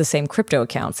to use the same crypto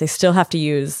accounts. They still have to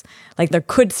use, like there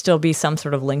could still be some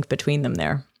sort of link between them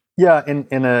there. Yeah,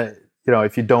 in a,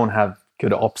 if you don't have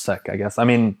good OPSEC, I guess. I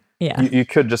mean, you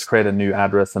could just create a new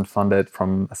address and fund it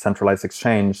from a centralized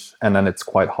exchange, and then it's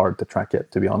quite hard to track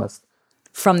it, to be honest.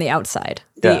 From the outside,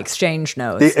 the exchange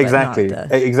knows. Exactly.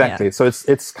 Yeah. So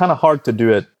it's kind of hard to do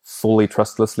it fully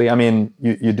trustlessly. I mean,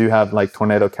 you do have like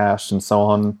Tornado Cash and so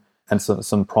on, and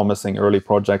some promising early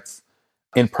projects.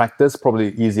 In practice,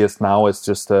 probably the easiest now is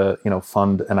just to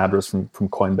fund an address from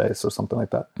Coinbase or something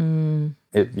like that.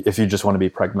 If you just want to be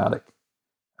pragmatic,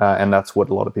 and that's what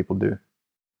a lot of people do.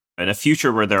 In a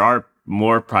future where there are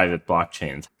more private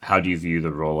blockchains, how do you view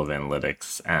the role of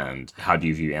analytics, and how do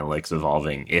you view analytics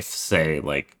evolving if, say,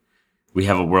 like, we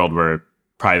have a world where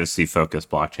privacy-focused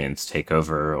blockchains take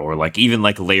over, or like even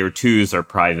like layer 2s are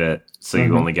private, so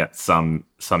you only get some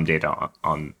data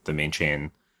on the main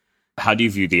chain. How do you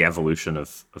view the evolution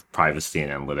of privacy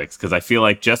and analytics? Because I feel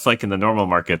like just like in the normal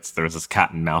markets, there's this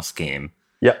cat and mouse game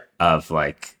of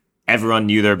like everyone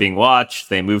knew they're being watched.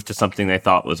 They moved to something they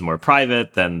thought was more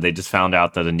private. Then they just found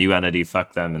out that a new entity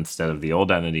fucked them instead of the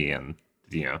old entity. And,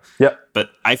 you know,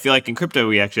 but I feel like in crypto,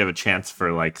 we actually have a chance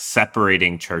for like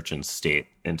separating church and state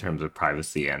in terms of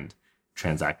privacy and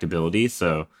transactability.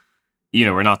 So, you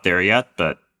know, we're not there yet,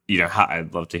 but, you know,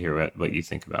 I'd love to hear what you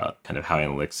think about kind of how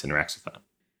analytics interacts with that.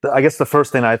 I guess the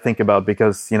first thing I think about,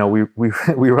 because, you know,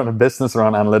 we run a business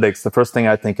around analytics, the first thing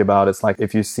I think about is like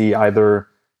if you see either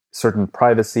certain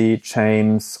privacy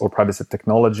chains or privacy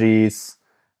technologies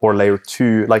or layer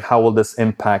 2, like how will this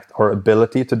impact our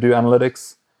ability to do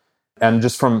analytics? And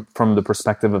just from the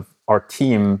perspective of our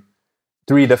team,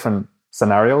 3 different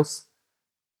scenarios.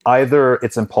 Either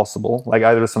it's impossible, like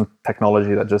either some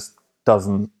technology that just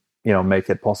doesn't, you know, make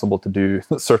it possible to do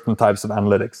certain types of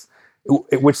analytics,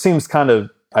 which seems kind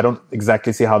of, I don't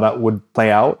exactly see how that would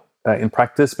play out in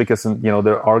practice, because, you know,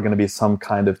 there are going to be some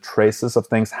kind of traces of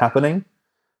things happening,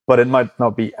 but it might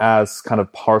not be as kind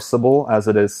of parsable as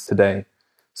it is today.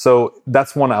 So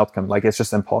that's one outcome, like it's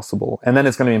just impossible. And then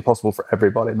it's going to be impossible for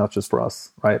everybody, not just for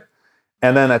us, right?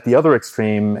 And then at the other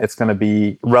extreme, it's going to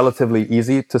be relatively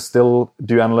easy to still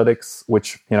do analytics,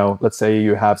 which, you know, let's say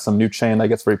you have some new chain that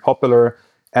gets very popular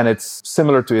and it's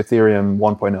similar to Ethereum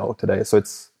 1.0 today. So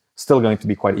it's still going to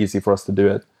be quite easy for us to do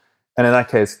it. And in that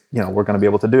case, you know, we're going to be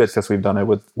able to do it because we've done it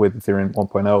with Ethereum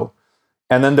 1.0.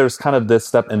 And then there's kind of this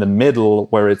step in the middle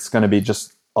where it's going to be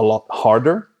just a lot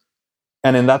harder.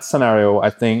 And in that scenario, I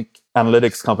think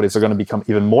analytics companies are going to become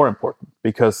even more important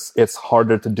because it's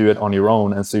harder to do it on your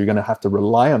own. And so you're going to have to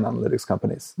rely on analytics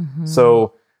companies. Mm-hmm.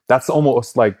 So that's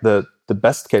almost like the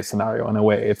best case scenario in a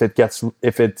way. If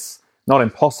it's not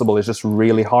impossible, it's just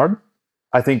really hard.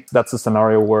 I think that's a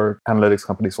scenario where analytics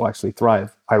companies will actually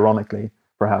thrive, ironically,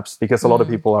 perhaps, because a lot of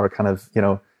people are kind of, you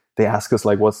know, they ask us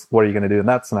like, what are you going to do in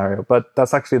that scenario? But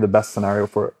that's actually the best scenario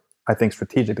for, I think,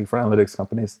 strategically for analytics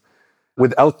companies.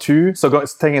 With L2, so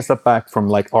taking a step back from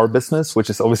like our business, which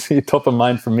is obviously top of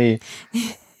mind for me,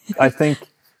 I think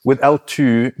with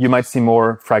L2, you might see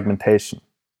more fragmentation,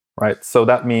 right? So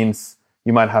that means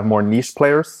you might have more niche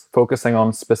players focusing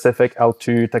on specific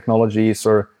L2 technologies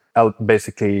or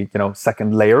basically, you know,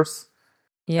 second layers.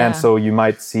 Yeah. And so you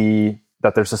might see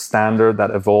that there's a standard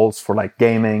that evolves for like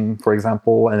gaming, for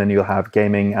example, and then you'll have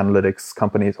gaming analytics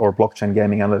companies or blockchain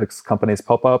gaming analytics companies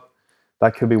pop up.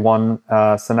 That could be one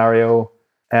scenario.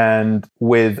 And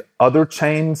with other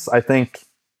chains, I think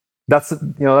that's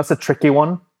a tricky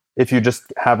one. If you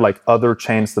just have like other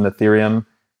chains than Ethereum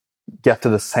get to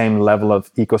the same level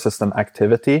of ecosystem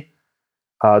activity,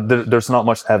 there's not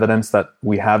much evidence that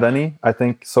we have any, I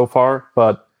think, so far.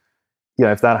 But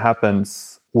if that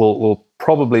happens, we'll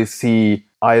probably see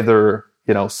either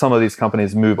some of these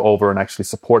companies move over and actually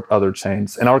support other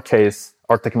chains. In our case,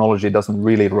 our technology doesn't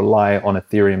really rely on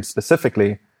Ethereum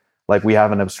specifically. Like we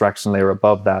have an abstraction layer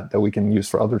above that we can use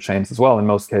for other chains as well in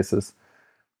most cases.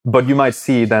 But you might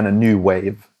see then a new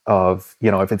wave of,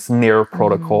 if it's near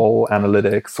protocol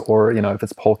analytics or, if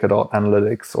it's Polkadot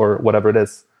analytics or whatever it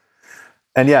is.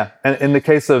 And and in the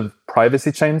case of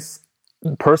privacy chains,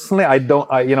 personally,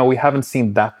 we haven't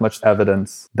seen that much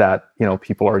evidence that,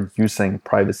 people are using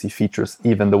privacy features,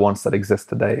 even the ones that exist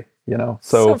today,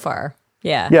 So far.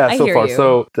 Yeah. Yeah, so far. You.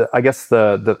 So I guess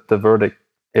the verdict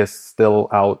is still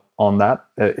out on that,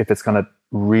 if it's going to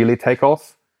really take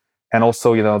off. And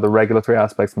also, the regulatory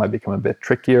aspects might become a bit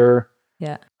trickier.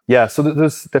 Yeah. Yeah, so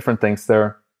there's different things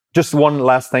there. Just one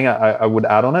last thing I would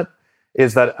add on it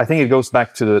is that I think it goes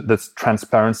back to this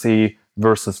transparency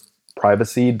versus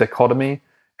privacy dichotomy.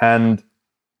 And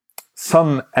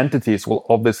some entities will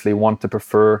obviously want to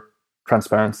prefer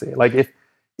transparency. Like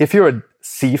if you're a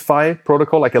CeFi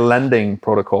protocol, like a lending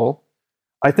protocol,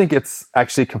 I think it's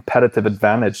actually a competitive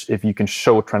advantage if you can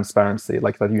show transparency,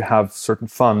 like that you have certain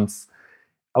funds.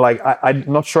 Like I'm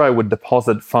not sure I would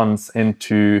deposit funds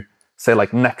into, say,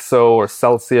 like Nexo or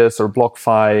Celsius or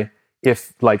BlockFi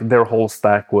if like their whole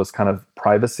stack was kind of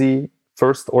privacy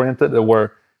first oriented,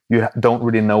 where you don't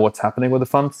really know what's happening with the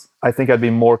funds. I think I'd be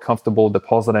more comfortable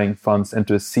depositing funds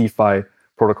into a CeFi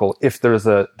protocol if there's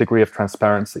a degree of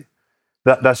transparency.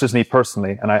 That's just me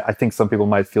personally, and I think some people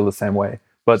might feel the same way.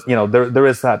 But there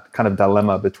is that kind of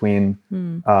dilemma between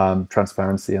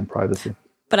transparency and privacy.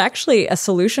 But actually, a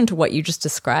solution to what you just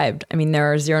described, I mean,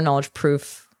 there are zero-knowledge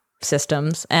proof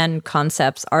systems and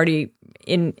concepts already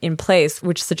in place,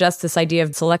 which suggests this idea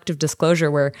of selective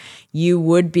disclosure where you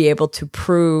would be able to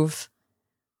prove,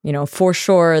 for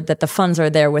sure that the funds are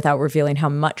there without revealing how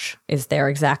much is there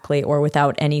exactly or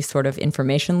without any sort of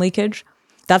information leakage.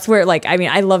 That's where,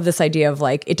 I love this idea of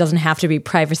it doesn't have to be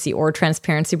privacy or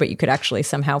transparency, but you could actually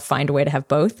somehow find a way to have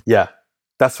both. Yeah,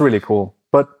 that's really cool.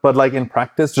 But in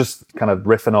practice, just kind of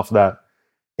riffing off that,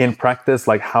 in practice,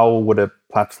 how would a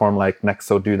platform like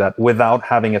Nexo do that without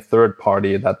having a third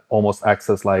party that almost acts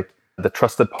as the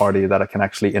trusted party that I can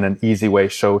actually in an easy way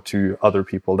show to other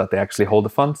people that they actually hold the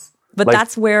funds? But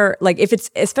that's where,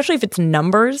 especially if it's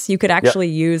numbers, you could actually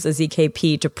use a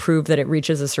ZKP to prove that it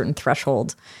reaches a certain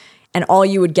threshold. And all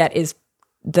you would get is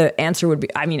the answer would be,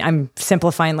 I'm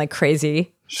simplifying like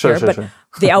crazy sure.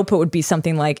 The output would be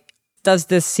something like, does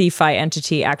this CeFi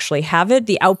entity actually have it?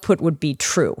 The output would be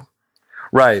true.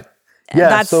 Right. Yeah,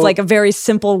 that's a very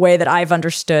simple way that I've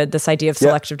understood this idea of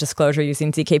selective disclosure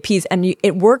using ZKPs. And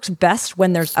it works best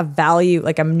when there's a value,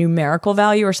 like a numerical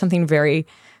value or something very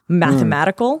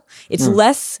mathematical. It's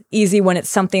less easy when it's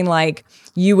something like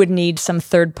you would need some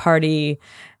third party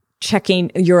checking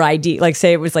your ID,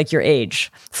 say it was your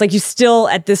age. It's you still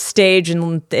at this stage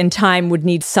in time would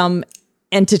need some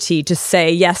entity to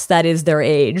say, yes, that is their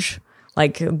age. I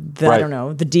don't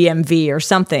know, the DMV or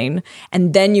something.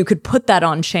 And then you could put that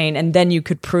on chain and then you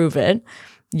could prove it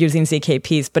using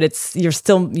ZKPs.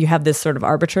 But you have this sort of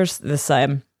arbiter, this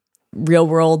real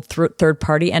world third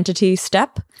party entity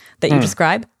step that you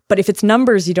describe. But if it's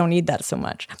numbers, you don't need that so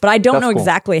much. But I don't know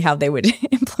exactly how they would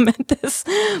implement this.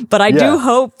 But I do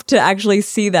hope to actually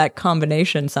see that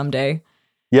combination someday.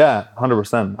 Yeah,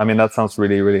 100%. That sounds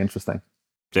really, really interesting.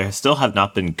 There still have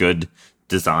not been good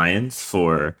designs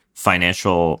for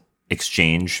financial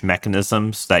exchange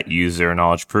mechanisms that use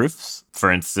zero-knowledge proofs.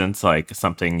 For instance,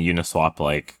 something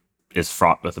Uniswap is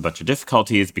fraught with a bunch of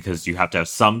difficulties because you have to have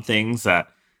some things that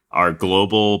are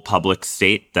global public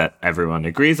state that everyone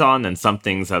agrees on, and some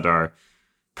things that are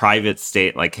private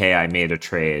state, hey, I made a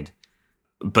trade,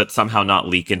 but somehow not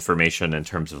leak information in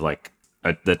terms of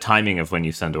the timing of when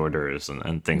you send orders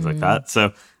and things like that.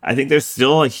 So I think there's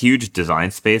still a huge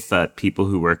design space that people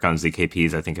who work on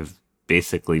ZKPs, I think, have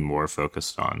basically more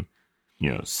focused on,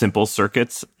 simple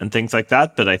circuits and things like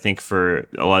that. But I think for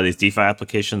a lot of these DeFi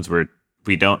applications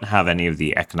we don't have any of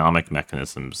the economic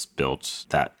mechanisms built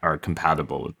that are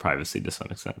compatible with privacy to some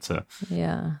extent. So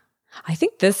yeah. I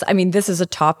think this is a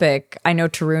topic, I know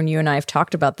Tarun, you and I have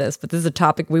talked about this, but this is a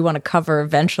topic we want to cover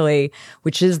eventually,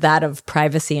 which is that of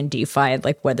privacy and DeFi,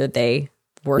 whether they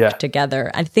work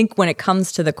together. I think when it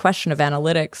comes to the question of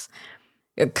analytics,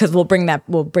 because we'll bring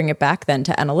it back then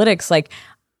to analytics,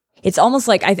 it's almost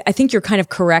I think you're kind of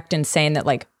correct in saying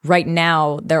that right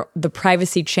now the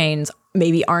privacy chains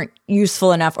maybe aren't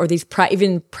useful enough, or these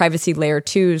even privacy layer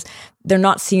 2s, they're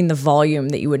not seeing the volume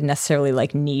that you would necessarily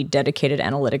need dedicated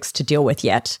analytics to deal with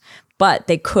yet, but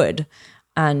they could.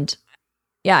 And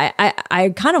yeah, I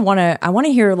kind of want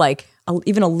to hear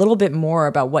even a little bit more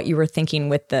about what you were thinking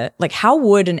with the, how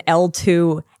would an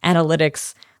L2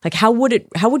 analytics, how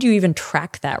would you even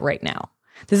track that right now?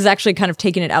 This is actually kind of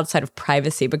taking it outside of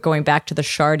privacy, but going back to the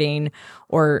sharding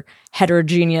or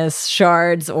heterogeneous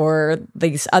shards or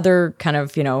these other kind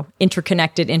of,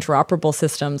 interconnected, interoperable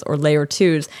systems or layer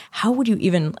 2s, how would you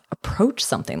even approach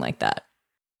something like that?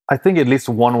 I think at least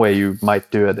one way you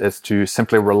might do it is to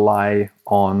simply rely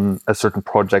on a certain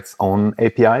project's own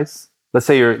APIs. Let's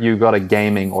say you got a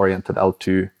gaming-oriented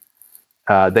L2.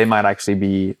 They might actually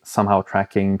be somehow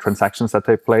tracking transactions that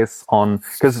take place on,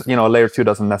 because layer 2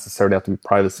 doesn't necessarily have to be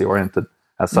privacy oriented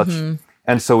as such,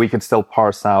 and so we could still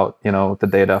parse out the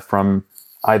data from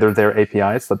either their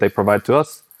APIs that they provide to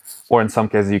us, or in some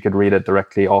cases you could read it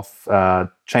directly off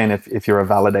chain if you're a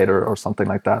validator or something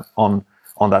like that on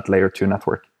that layer 2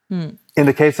 network. In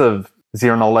the case of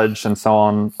zero knowledge and so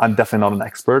on, I'm definitely not an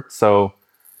expert, so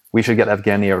we should get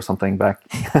Evgeny or something back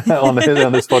on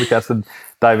this podcast and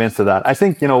dive into that. I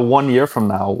think, 1 year from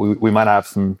now, we might have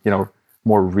some,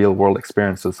 more real world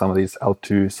experience with some of these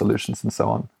L2 solutions and so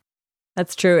on.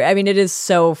 That's true. It is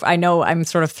so, I know I'm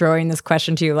sort of throwing this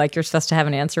question to you like you're supposed to have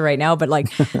an answer right now, but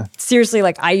seriously,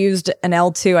 I used an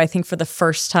L2, I think for the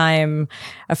first time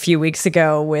a few weeks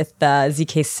ago with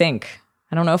ZK Sync.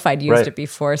 I don't know if I'd used it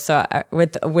before. So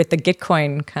with the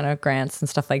Gitcoin kind of grants and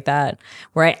stuff like that,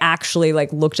 where I actually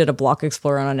looked at a block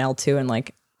explorer on an L2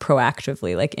 and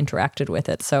proactively interacted with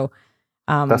it. So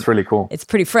that's really cool. It's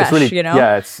pretty fresh,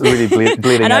 Yeah, it's really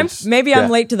bleeding and edge. I'm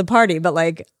late to the party, but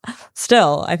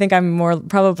still, I think I'm more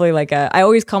probably I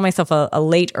always call myself a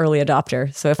late early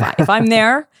adopter. So if I'm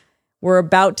there, we're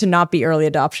about to not be early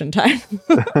adoption time,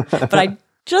 but I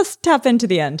just tap into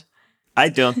the end. I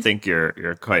don't think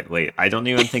you're quite late. I don't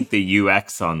even think the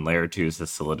UX on layer 2s is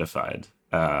solidified.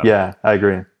 Yeah, I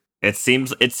agree. It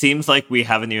seems like we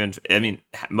haven't even. I mean,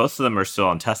 most of them are still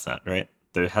on testnet, right?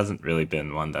 There hasn't really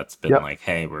been one that's been like,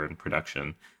 "Hey, we're in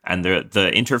production," and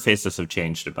the interfaces have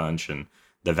changed a bunch, and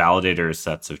the validator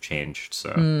sets have changed.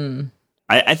 So,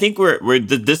 I think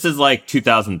this is like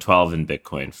 2012 in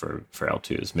Bitcoin for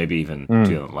L2s, maybe even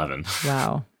 2011.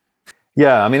 Wow.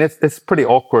 Yeah, I mean it's pretty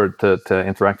awkward to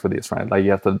interact with these, right? Like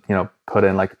you have to put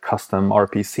in like a custom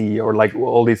RPC or like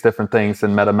all these different things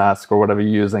in MetaMask or whatever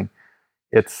you're using.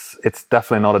 It's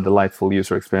definitely not a delightful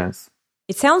user experience.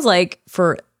 It sounds like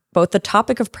for both the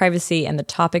topic of privacy and the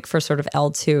topic for sort of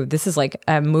L2, this is like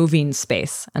a moving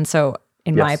space, and so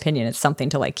in my opinion, it's something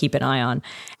to like keep an eye on,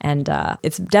 and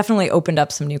it's definitely opened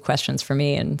up some new questions for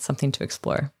me and something to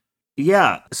explore.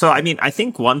 Yeah, so I mean, I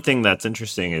think one thing that's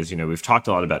interesting is we've talked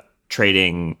a lot about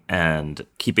trading and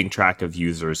keeping track of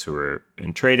users who are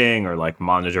in trading or like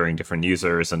monitoring different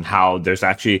users, and how there's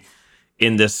actually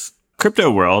in this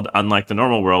crypto world, unlike the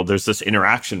normal world, there's this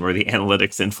interaction where the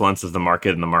analytics influences the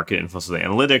market and the market influences the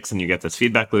analytics, and you get this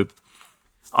feedback loop.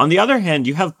 On the other hand,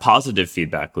 you have positive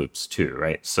feedback loops too,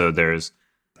 right? So there's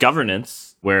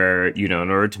governance where, in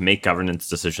order to make governance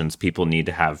decisions, people need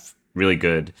to have really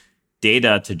good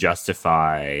data to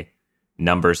justify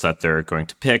numbers that they're going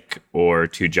to pick, or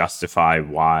to justify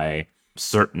why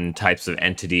certain types of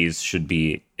entities should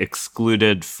be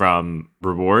excluded from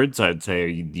rewards. I'd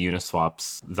say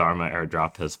Uniswap's Dharma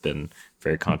airdrop has been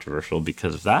very controversial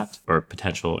because of that, or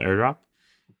potential airdrop.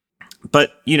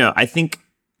 But, I think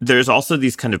there's also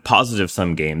these kind of positive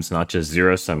sum games, not just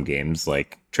zero sum games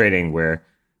like trading, where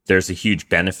there's a huge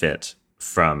benefit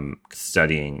from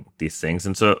studying these things.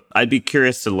 And so I'd be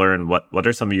curious to learn what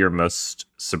are some of your most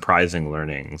surprising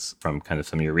learnings from kind of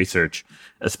some of your research,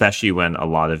 especially when a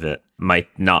lot of it might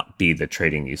not be the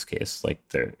trading use case,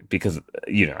 because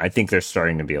I think there's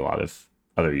starting to be a lot of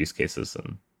other use cases,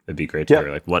 and it'd be great to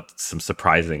hear like what some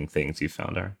surprising things you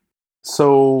found are.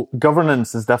 So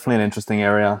governance is definitely an interesting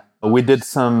area. We did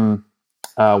some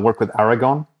work with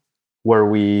Aragon, where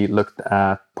we looked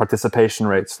at participation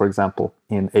rates, for example,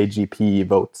 in AGP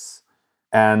votes.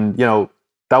 And,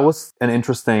 that was an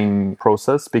interesting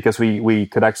process because we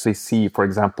could actually see, for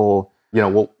example,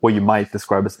 what you might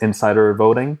describe as insider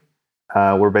voting,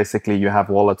 where basically you have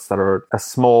wallets that are a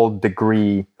small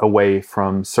degree away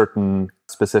from certain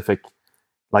specific,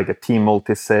 like a team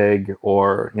multisig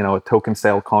or, a token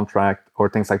sale contract or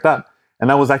things like that. And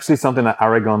that was actually something that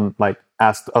Aragon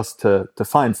asked us to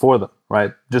find for them,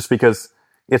 right? Just because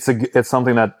it's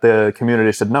something that the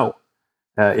community should know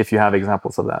if you have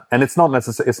examples of that. And it's not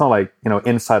necessarily, it's not like,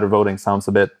 insider voting sounds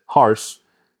a bit harsh,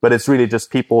 but it's really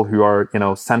just people who are,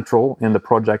 central in the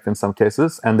project in some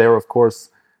cases. And they're, of course,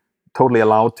 totally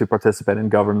allowed to participate in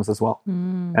governance as well.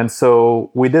 And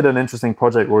so we did an interesting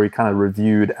project where we kind of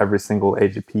reviewed every single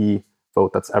AGP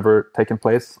vote that's ever taken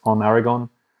place on Aragon.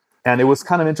 And it was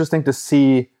kind of interesting to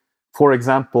see, for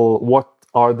example, what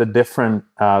are the different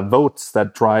votes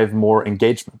that drive more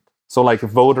engagement. So like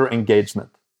voter engagement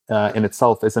in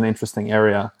itself is an interesting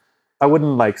area. I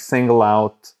wouldn't single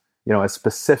out, a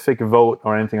specific vote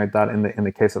or anything like that in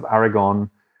the case of Aragon,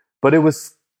 but it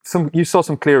was you saw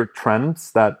some clear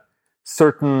trends that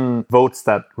certain votes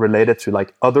that related to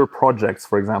other projects,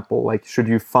 for example, should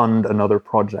you fund another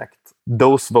project,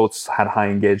 those votes had high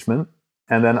engagement.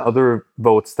 And then other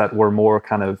votes that were more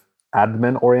kind of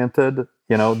admin oriented,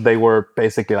 they were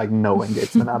basically no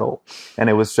engagement at all. And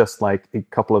it was just a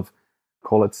couple of,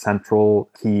 call it central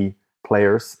key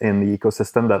players in the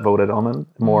ecosystem that voted on them,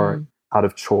 more out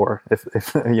of chore,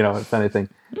 if anything.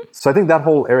 So I think that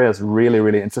whole area is really,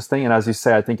 really interesting. And as you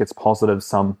say, I think it's positive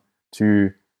sum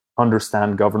to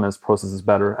understand governance processes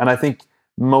better. And I think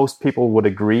most people would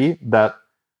agree that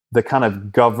the kind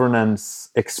of governance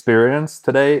experience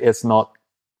today is not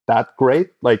that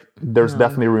great. There's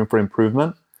definitely room for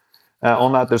improvement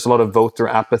on that. There's a lot of voter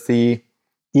apathy.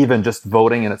 Even just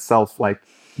voting in itself,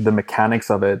 the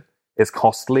mechanics of it is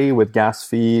costly with gas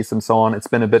fees and so on. It's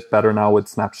been a bit better now with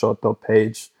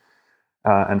snapshot.page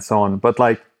and so on. But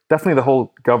definitely the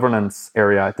whole governance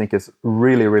area, I think, is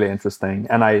really, really interesting.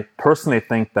 And I personally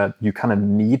think that you kind of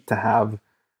need to have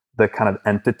the kind of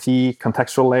entity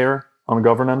contextual layer on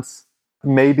governance.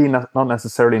 Maybe not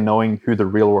necessarily knowing who the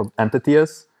real world entity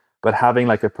is, but having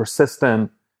a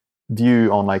persistent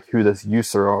view on who this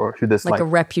user or who this a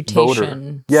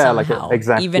reputation voter. somehow,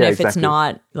 exactly, even if it's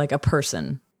not a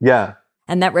person. Yeah.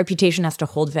 And that reputation has to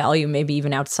hold value, maybe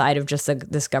even outside of just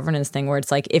this governance thing, where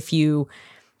it's if you,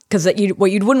 because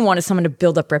what you wouldn't want is someone to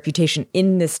build up reputation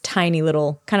in this tiny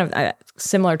little kind of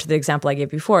similar to the example I gave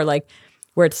before,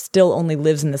 where it still only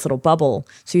lives in this little bubble.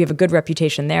 So you have a good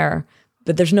reputation there,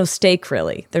 but there's no stake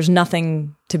really. There's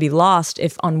nothing to be lost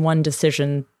if on one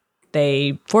decision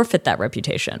they forfeit that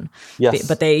reputation. Yes.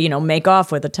 But they, make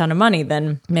off with a ton of money,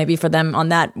 then maybe for them on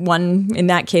that one, in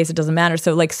that case, it doesn't matter.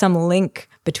 So like some link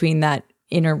between that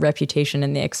inner reputation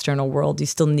and the external world you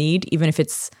still need, even if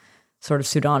it's sort of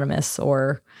pseudonymous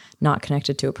or not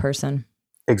connected to a person.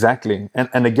 Exactly.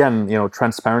 And again,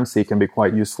 transparency can be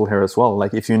quite useful here as well.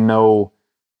 Like if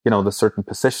the certain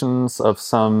positions of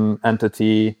some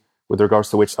entity with regards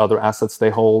to which other assets they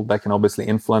hold, that can obviously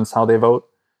influence how they vote.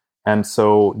 And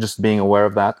so just being aware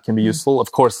of that can be useful.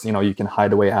 Of course, you can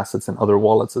hide away assets in other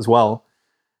wallets as well.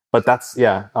 But that's,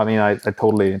 I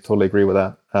totally agree with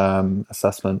that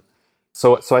assessment.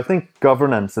 So I think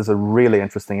governance is a really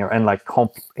interesting area, and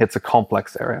it's a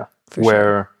complex area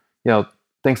where,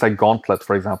 things like Gauntlet,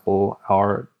 for example,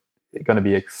 are going to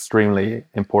be extremely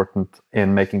important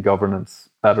in making governance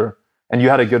better. And you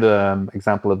had a good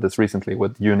example of this recently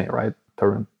with Uni, right,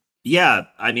 Tarun? Yeah,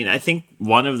 I think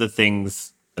one of the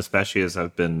things, especially as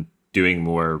I've been doing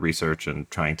more research and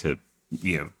trying to,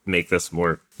 make this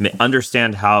more,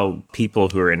 understand how people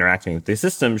who are interacting with these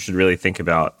systems should really think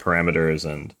about parameters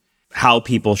and how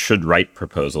people should write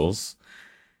proposals,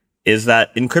 is that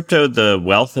in crypto, the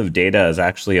wealth of data is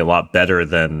actually a lot better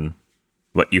than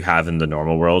what you have in the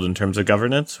normal world in terms of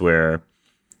governance, where,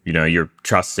 you're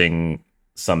trusting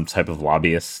some type of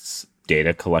lobbyists'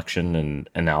 data collection and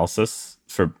analysis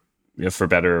for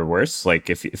better or worse. Like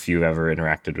if you ever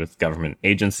interacted with government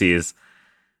agencies,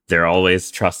 they're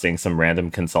always trusting some random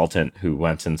consultant who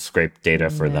went and scraped data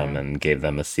for them and gave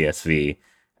them a CSV.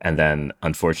 And then,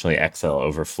 unfortunately, Excel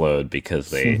overflowed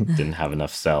because they didn't have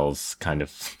enough cells. Kind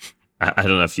of, I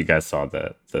don't know if you guys saw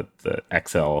the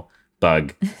Excel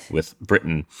bug with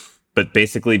Britain, but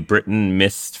basically, Britain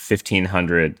missed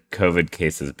 1,500 COVID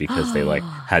cases because they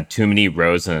had too many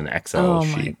rows in an Excel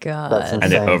sheet. Oh my god!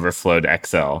 And it overflowed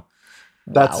Excel.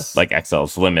 That's like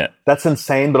Excel's limit. That's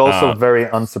insane, but also very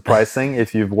unsurprising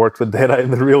if you've worked with data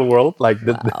in the real world.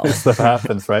 This stuff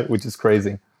happens, right? Which is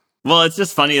crazy. Well, it's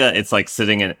just funny that it's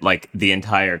sitting in the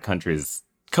entire country's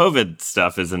COVID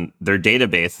stuff is in their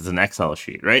database is an Excel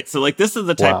sheet, right? So this is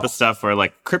the type of stuff where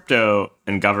crypto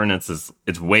and governance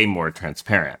it's way more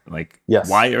transparent. Yes.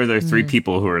 Why are there 3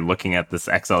 people who are looking at this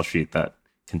Excel sheet that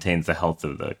contains the health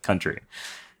of the country?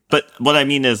 But what I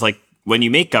mean is when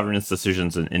you make governance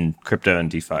decisions in crypto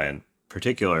and DeFi in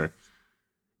particular,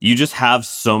 you just have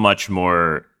so much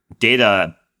more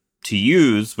data to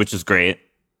use, which is great,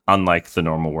 unlike the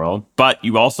normal world. But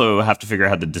you also have to figure out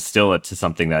how to distill it to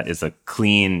something that is a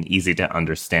clean, easy to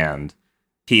understand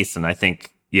piece. And I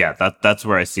think, that's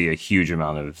where I see a huge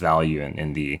amount of value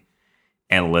in the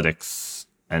analytics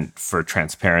and for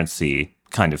transparency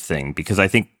kind of thing. Because I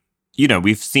think,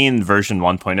 we've seen version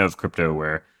 1.0 of crypto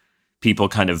where people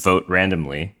kind of vote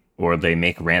randomly, or they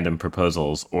make random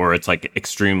proposals, or it's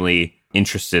extremely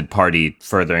interested party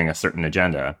furthering a certain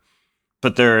agenda.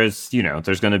 But there's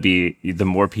going to be, the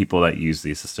more people that use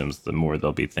these systems, the more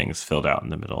there'll be things filled out in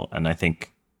the middle. And I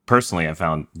think personally, I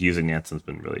found using Nansen's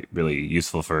been really, really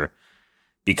useful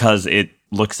because it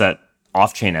looks at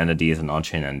off-chain entities and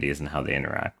on-chain entities and how they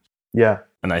interact. Yeah.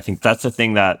 And I think that's the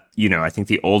thing that, I think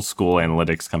the old school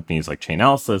analytics companies like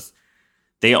Chainalysis,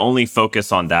 they only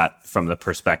focus on that from the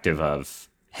perspective of,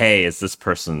 hey, is this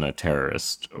person a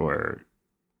terrorist or,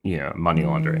 money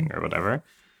laundering or whatever?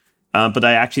 But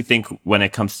I actually think when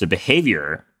it comes to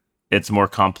behavior, it's more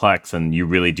complex, and you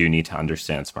really do need to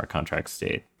understand smart contract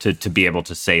state to be able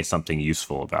to say something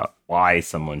useful about why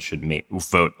someone should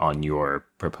vote on your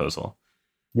proposal.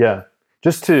 Yeah.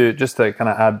 Just to kind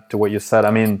of add to what you said,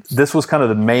 this was kind of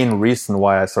the main reason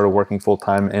why I started working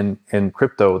full-time in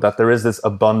crypto, that there is this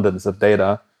abundance of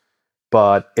data,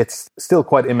 but it's still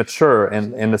quite immature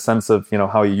in the sense of,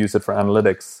 how you use it for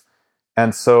analytics.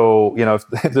 And so,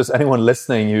 if there's anyone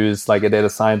listening who's a data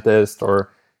scientist or,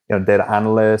 data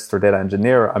analyst or data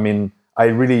engineer, I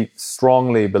really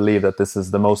strongly believe that this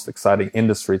is the most exciting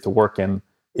industry to work in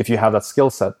if you have that skill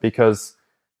set, because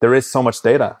there is so much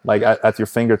data at your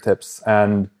fingertips,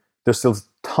 and there's still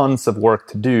tons of work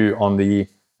to do on the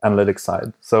analytics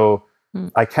side. So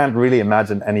I can't really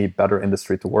imagine any better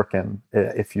industry to work in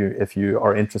if you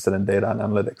are interested in data and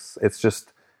analytics. It's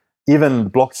just, even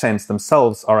blockchains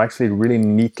themselves are actually really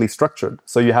neatly structured.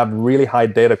 So you have really high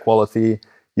data quality.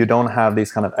 You don't have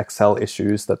these kind of Excel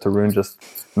issues that Tarun just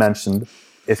mentioned.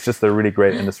 It's just a really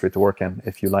great industry to work in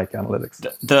if you like analytics.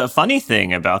 The funny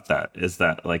thing about that is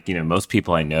that, most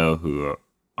people I know who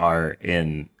are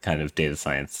in kind of data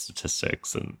science,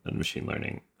 statistics, and machine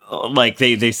learning,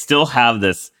 they still have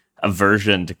this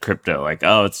aversion to crypto.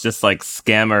 It's just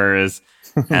scammers.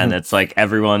 And it's like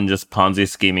everyone just Ponzi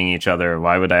scheming each other.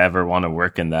 Why would I ever want to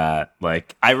work in that?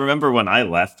 Like, I remember when I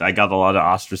left, I got a lot of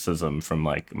ostracism from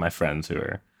like my friends who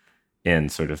are in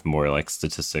sort of more like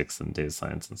statistics and data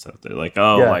science and stuff. They're like,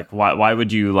 oh, like why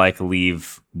would you like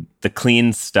leave the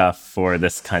clean stuff for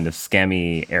this kind of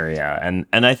scammy area? And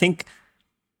I think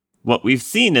what we've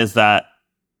seen is that,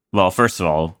 well, first of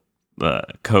all,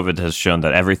 COVID has shown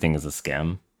that everything is a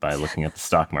scam by looking at the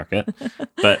stock market.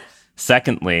 But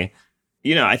secondly,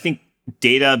 you know, I think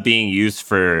data being used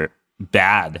for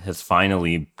bad has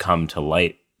finally come to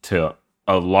light to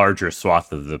a larger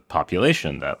swath of the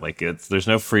population, that like there's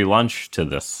no free lunch to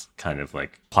this kind of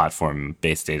like platform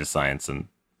based data science, and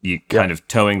you kind of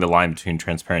towing the line between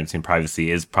transparency and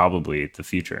privacy is probably the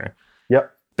future.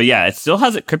 Yep. But yeah,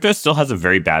 crypto still has a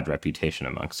very bad reputation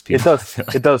amongst people. It does.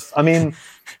 It does. I mean,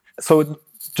 so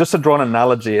just to draw an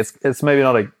analogy, it's maybe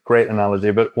not a great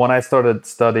analogy, but when I started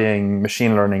studying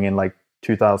machine learning in like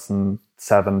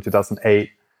 2007, 2008,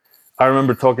 I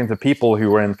remember talking to people who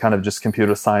were in kind of just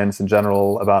computer science in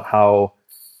general about how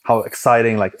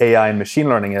exciting like AI and machine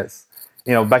learning is.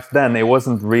 You know, back then it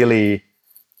wasn't really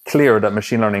clear that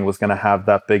machine learning was going to have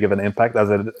that big of an impact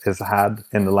as it has had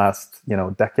in the last, you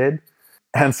know, decade.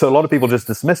 And so a lot of people just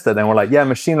dismissed it and were like, yeah,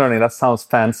 machine learning, that sounds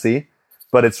fancy,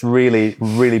 but it's really,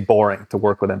 really boring to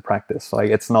work with in practice.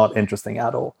 Like, it's not interesting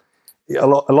at all. A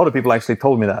lot of people actually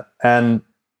told me that. And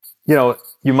you know,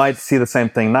 you might see the same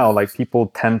thing now. Like, people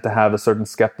tend to have a certain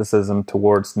skepticism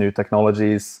towards new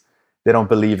technologies. They don't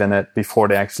believe in it before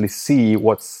they actually see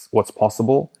what's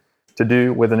possible to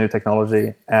do with a new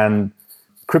technology. And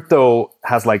crypto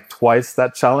has like twice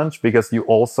that challenge, because you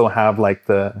also have like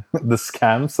the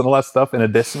scams and all that stuff in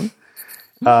addition.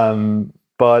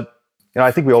 But you know,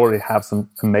 I think we already have some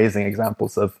amazing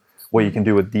examples of what you can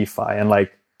do with DeFi. And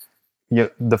like, you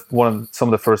know, some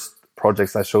of the first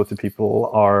projects I show to people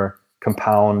are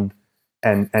Compound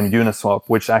and Uniswap,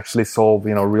 which actually solve,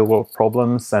 you know, real world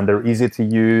problems, and they're easy to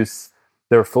use.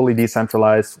 They're fully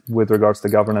decentralized with regards to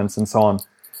governance and so on.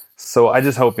 So I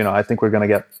just hope, you know, I think we're going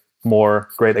to get more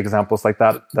great examples like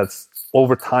that. That's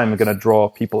over time going to draw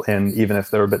people in, even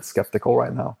if they're a bit skeptical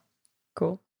right now.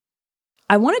 Cool.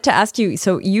 I wanted to ask you,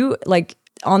 so you like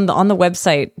on the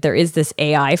website, there is this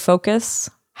AI focus.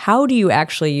 How do you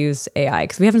actually use AI?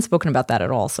 Because we haven't spoken about that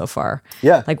at all so far.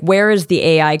 Yeah. Like, where is the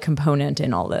AI component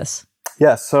in all this?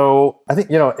 Yeah. So I think,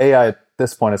 you know, AI at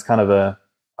this point is kind of a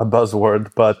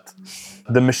buzzword, but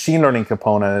the machine learning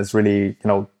component is really, you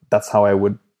know, that's how I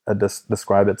would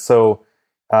describe it. So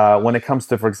when it comes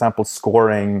to, for example,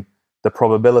 scoring the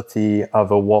probability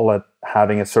of a wallet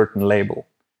having a certain label,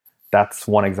 that's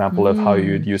one example of how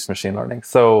you'd use machine learning.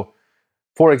 So,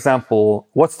 for example,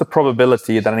 what's the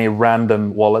probability that any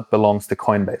random wallet belongs to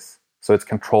Coinbase? So it's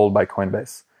controlled by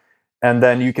Coinbase. And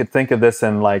then you could think of this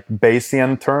in like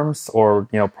Bayesian terms, or,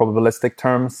 you know, probabilistic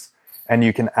terms, and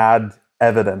you can add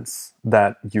evidence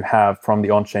that you have from the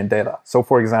on-chain data. So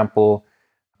for example,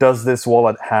 does this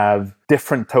wallet have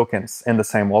different tokens in the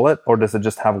same wallet, or does it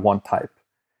just have one type?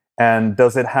 And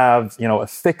does it have, you know, a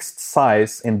fixed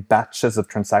size in batches of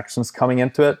transactions coming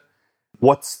into it?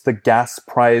 What's the gas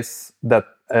price that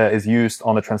is used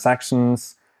on the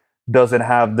transactions? Does it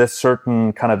have this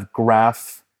certain kind of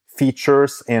graph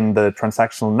features in the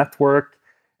transactional network?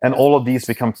 And all of these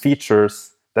become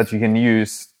features that you can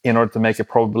use in order to make a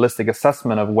probabilistic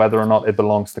assessment of whether or not it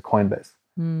belongs to Coinbase.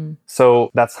 So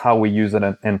that's how we use it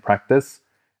in practice.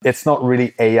 It's not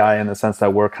really AI in the sense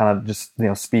that we're kind of just, you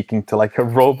know, speaking to like a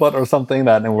robot or something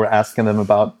and we're asking them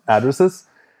about addresses.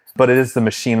 But it is the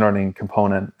machine learning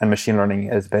component, and machine learning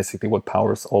is basically what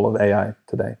powers all of AI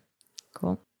today.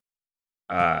 Cool.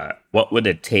 What would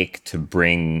it take to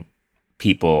bring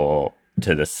people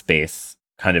to this space,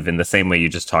 kind of in the same way you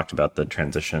just talked about the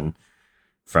transition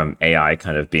from AI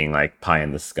kind of being like pie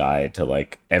in the sky to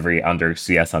like every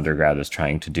CS undergrad is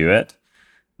trying to do it?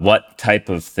 What type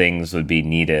of things would be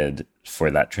needed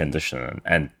for that transition?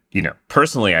 And, you know,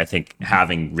 personally, I think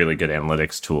having really good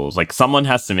analytics tools, like someone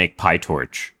has to make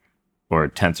PyTorch or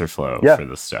TensorFlow for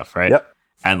this stuff, right? Yep.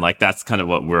 And like, that's kind of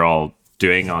what we're all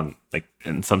doing on, like,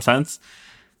 in some sense.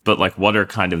 But like, what are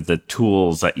kind of the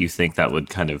tools that you think that would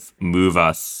kind of move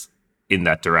us in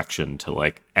that direction to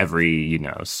like every, you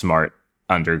know, smart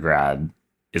undergrad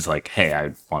is like, hey,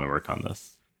 I want to work on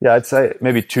this? Yeah, I'd say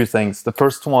maybe two things. The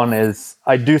first one is,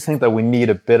 I do think that we need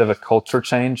a bit of a culture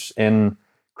change in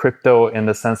crypto, in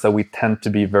the sense that we tend to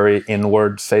be very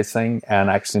inward facing and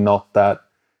actually not that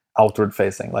outward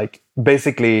facing. Like,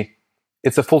 basically,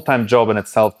 it's a full-time job in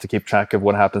itself to keep track of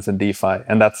what happens in DeFi.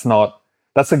 And that's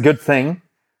a good thing,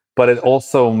 but it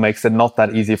also makes it not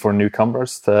that easy for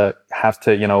newcomers to have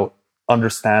to, you know,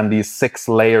 understand these 6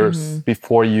 layers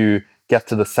before you get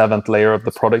to the 7th layer of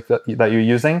the product that you're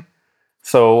using.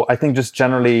 So I think just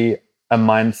generally a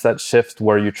mindset shift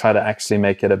where you try to actually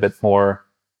make it a bit more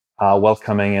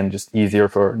welcoming and just easier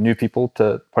for new people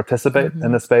to participate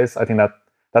in the space. I think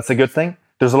that's a good thing.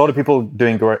 There's a lot of people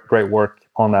doing great work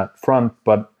on that front,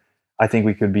 but I think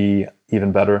we could be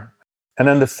even better. And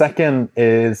then the second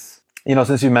is,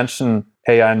 since you mentioned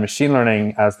AI and machine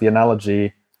learning as the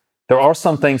analogy, there are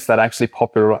some things that actually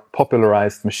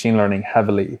popularized machine learning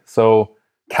heavily. So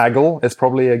Kaggle is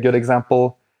probably a good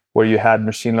example, where you had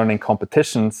machine learning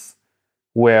competitions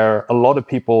where a lot of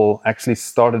people actually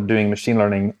started doing machine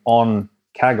learning on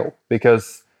Kaggle,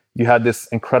 because you had this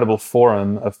incredible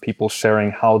forum of people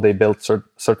sharing how they built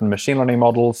certain machine learning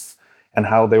models and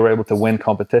how they were able to win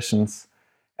competitions.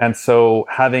 And so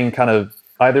having kind of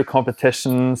either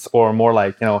competitions or more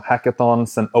like,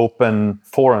 hackathons and open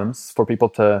forums for people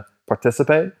to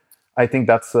participate, I think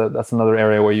that's another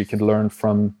area where you could learn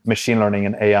from machine learning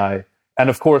and AI. And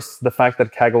of course, the fact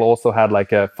that Kaggle also had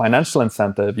like a financial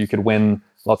incentive, you could win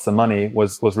lots of money,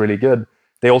 was really good.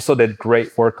 They also did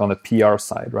great work on the PR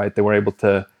side, right? They were able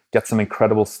to get some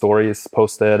incredible stories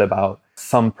posted about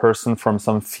some person from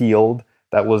some field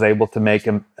that was able to make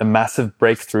a massive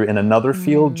breakthrough in another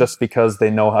field just because they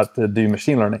know how to do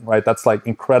machine learning, right? That's like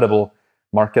incredible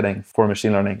marketing for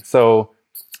machine learning. So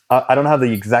I don't have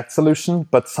the exact solution,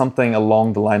 but something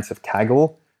along the lines of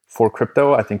Kaggle for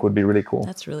crypto, I think would be really cool.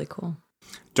 That's really cool.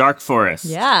 Dark Forest.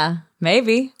 Yeah,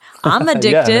 maybe. I'm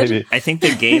addicted. Yeah, maybe. I think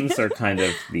the games are kind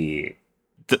of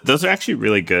those are actually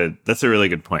really good. That's a really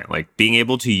good point. Like being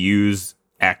able to use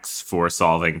X for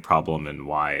solving problem and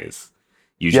Y is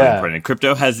usually important. And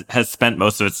crypto has spent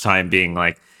most of its time being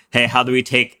like, hey, how do we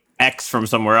take X from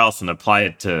somewhere else and apply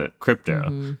it to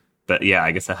crypto? But yeah,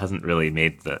 I guess that hasn't really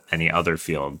made any other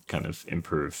field kind of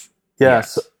improve. Yeah,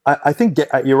 so I think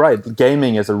you're right.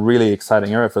 Gaming is a really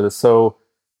exciting area for this. So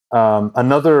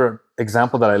another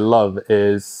example that I love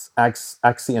is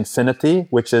Axie Infinity,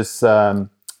 which is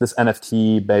this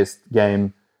NFT-based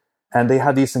game. And they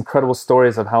had these incredible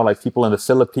stories of how like people in the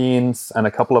Philippines and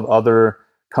a couple of other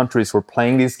countries were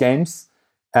playing these games.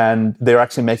 And they're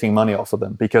actually making money off of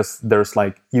them because there's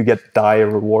like, you get DAI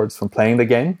rewards from playing the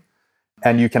game.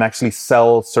 And you can actually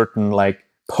sell certain like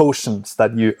potions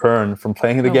that you earn from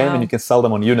playing the game. Wow. And you can sell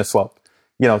them on Uniswap,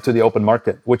 to the open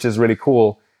market, which is really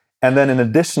cool. And then in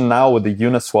addition, now with the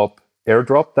Uniswap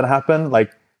airdrop that happened,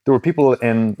 like there were people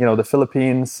in, the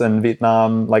Philippines and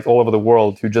Vietnam, like all over the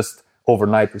world, who just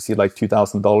overnight received like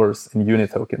 $2,000 in Uni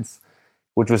tokens,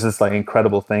 which was just like an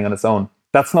incredible thing on its own.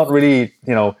 That's not really,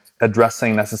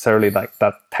 addressing necessarily like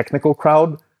that technical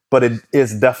crowd, but it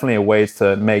is definitely a way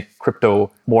to make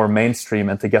crypto more mainstream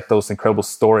and to get those incredible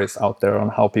stories out there on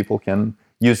how people can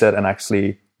use it and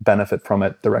actually benefit from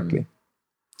it directly.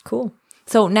 Cool.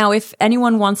 So now if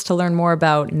anyone wants to learn more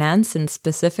about Nansen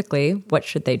specifically, what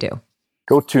should they do?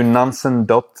 Go to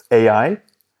nansen.ai.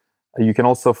 You can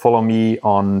also follow me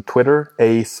on Twitter.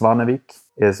 A Svanevik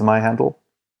is my handle.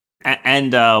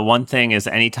 And one thing is,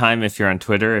 anytime if you're on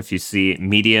Twitter, if you see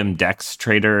Medium Dex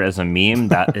Trader as a meme,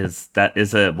 that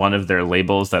is one of their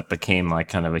labels that became like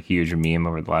kind of a huge meme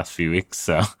over the last few weeks.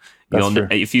 So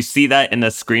if you see that in a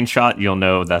screenshot, you'll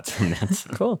know that's from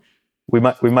Nansen. Cool. We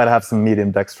might have some Medium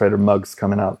Dex Trader mugs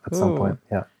coming out at some point.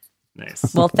 Yeah.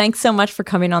 Nice. Well, thanks so much for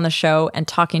coming on the show and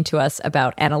talking to us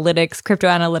about analytics, crypto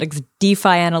analytics, DeFi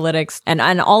analytics, and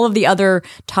all of the other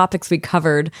topics we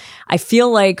covered. I feel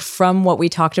like from what we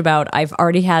talked about, I've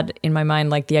already had in my mind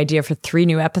like the idea for 3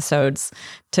 new episodes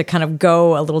to kind of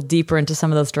go a little deeper into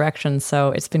some of those directions.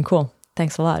 So it's been cool.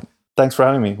 Thanks a lot. Thanks for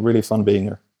having me. Really fun being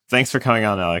here. Thanks for coming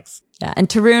on, Alex. Yeah. And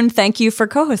Tarun, thank you for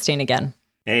co-hosting again.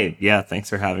 Hey, yeah, thanks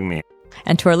for having me.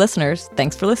 And to our listeners,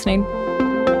 thanks for listening.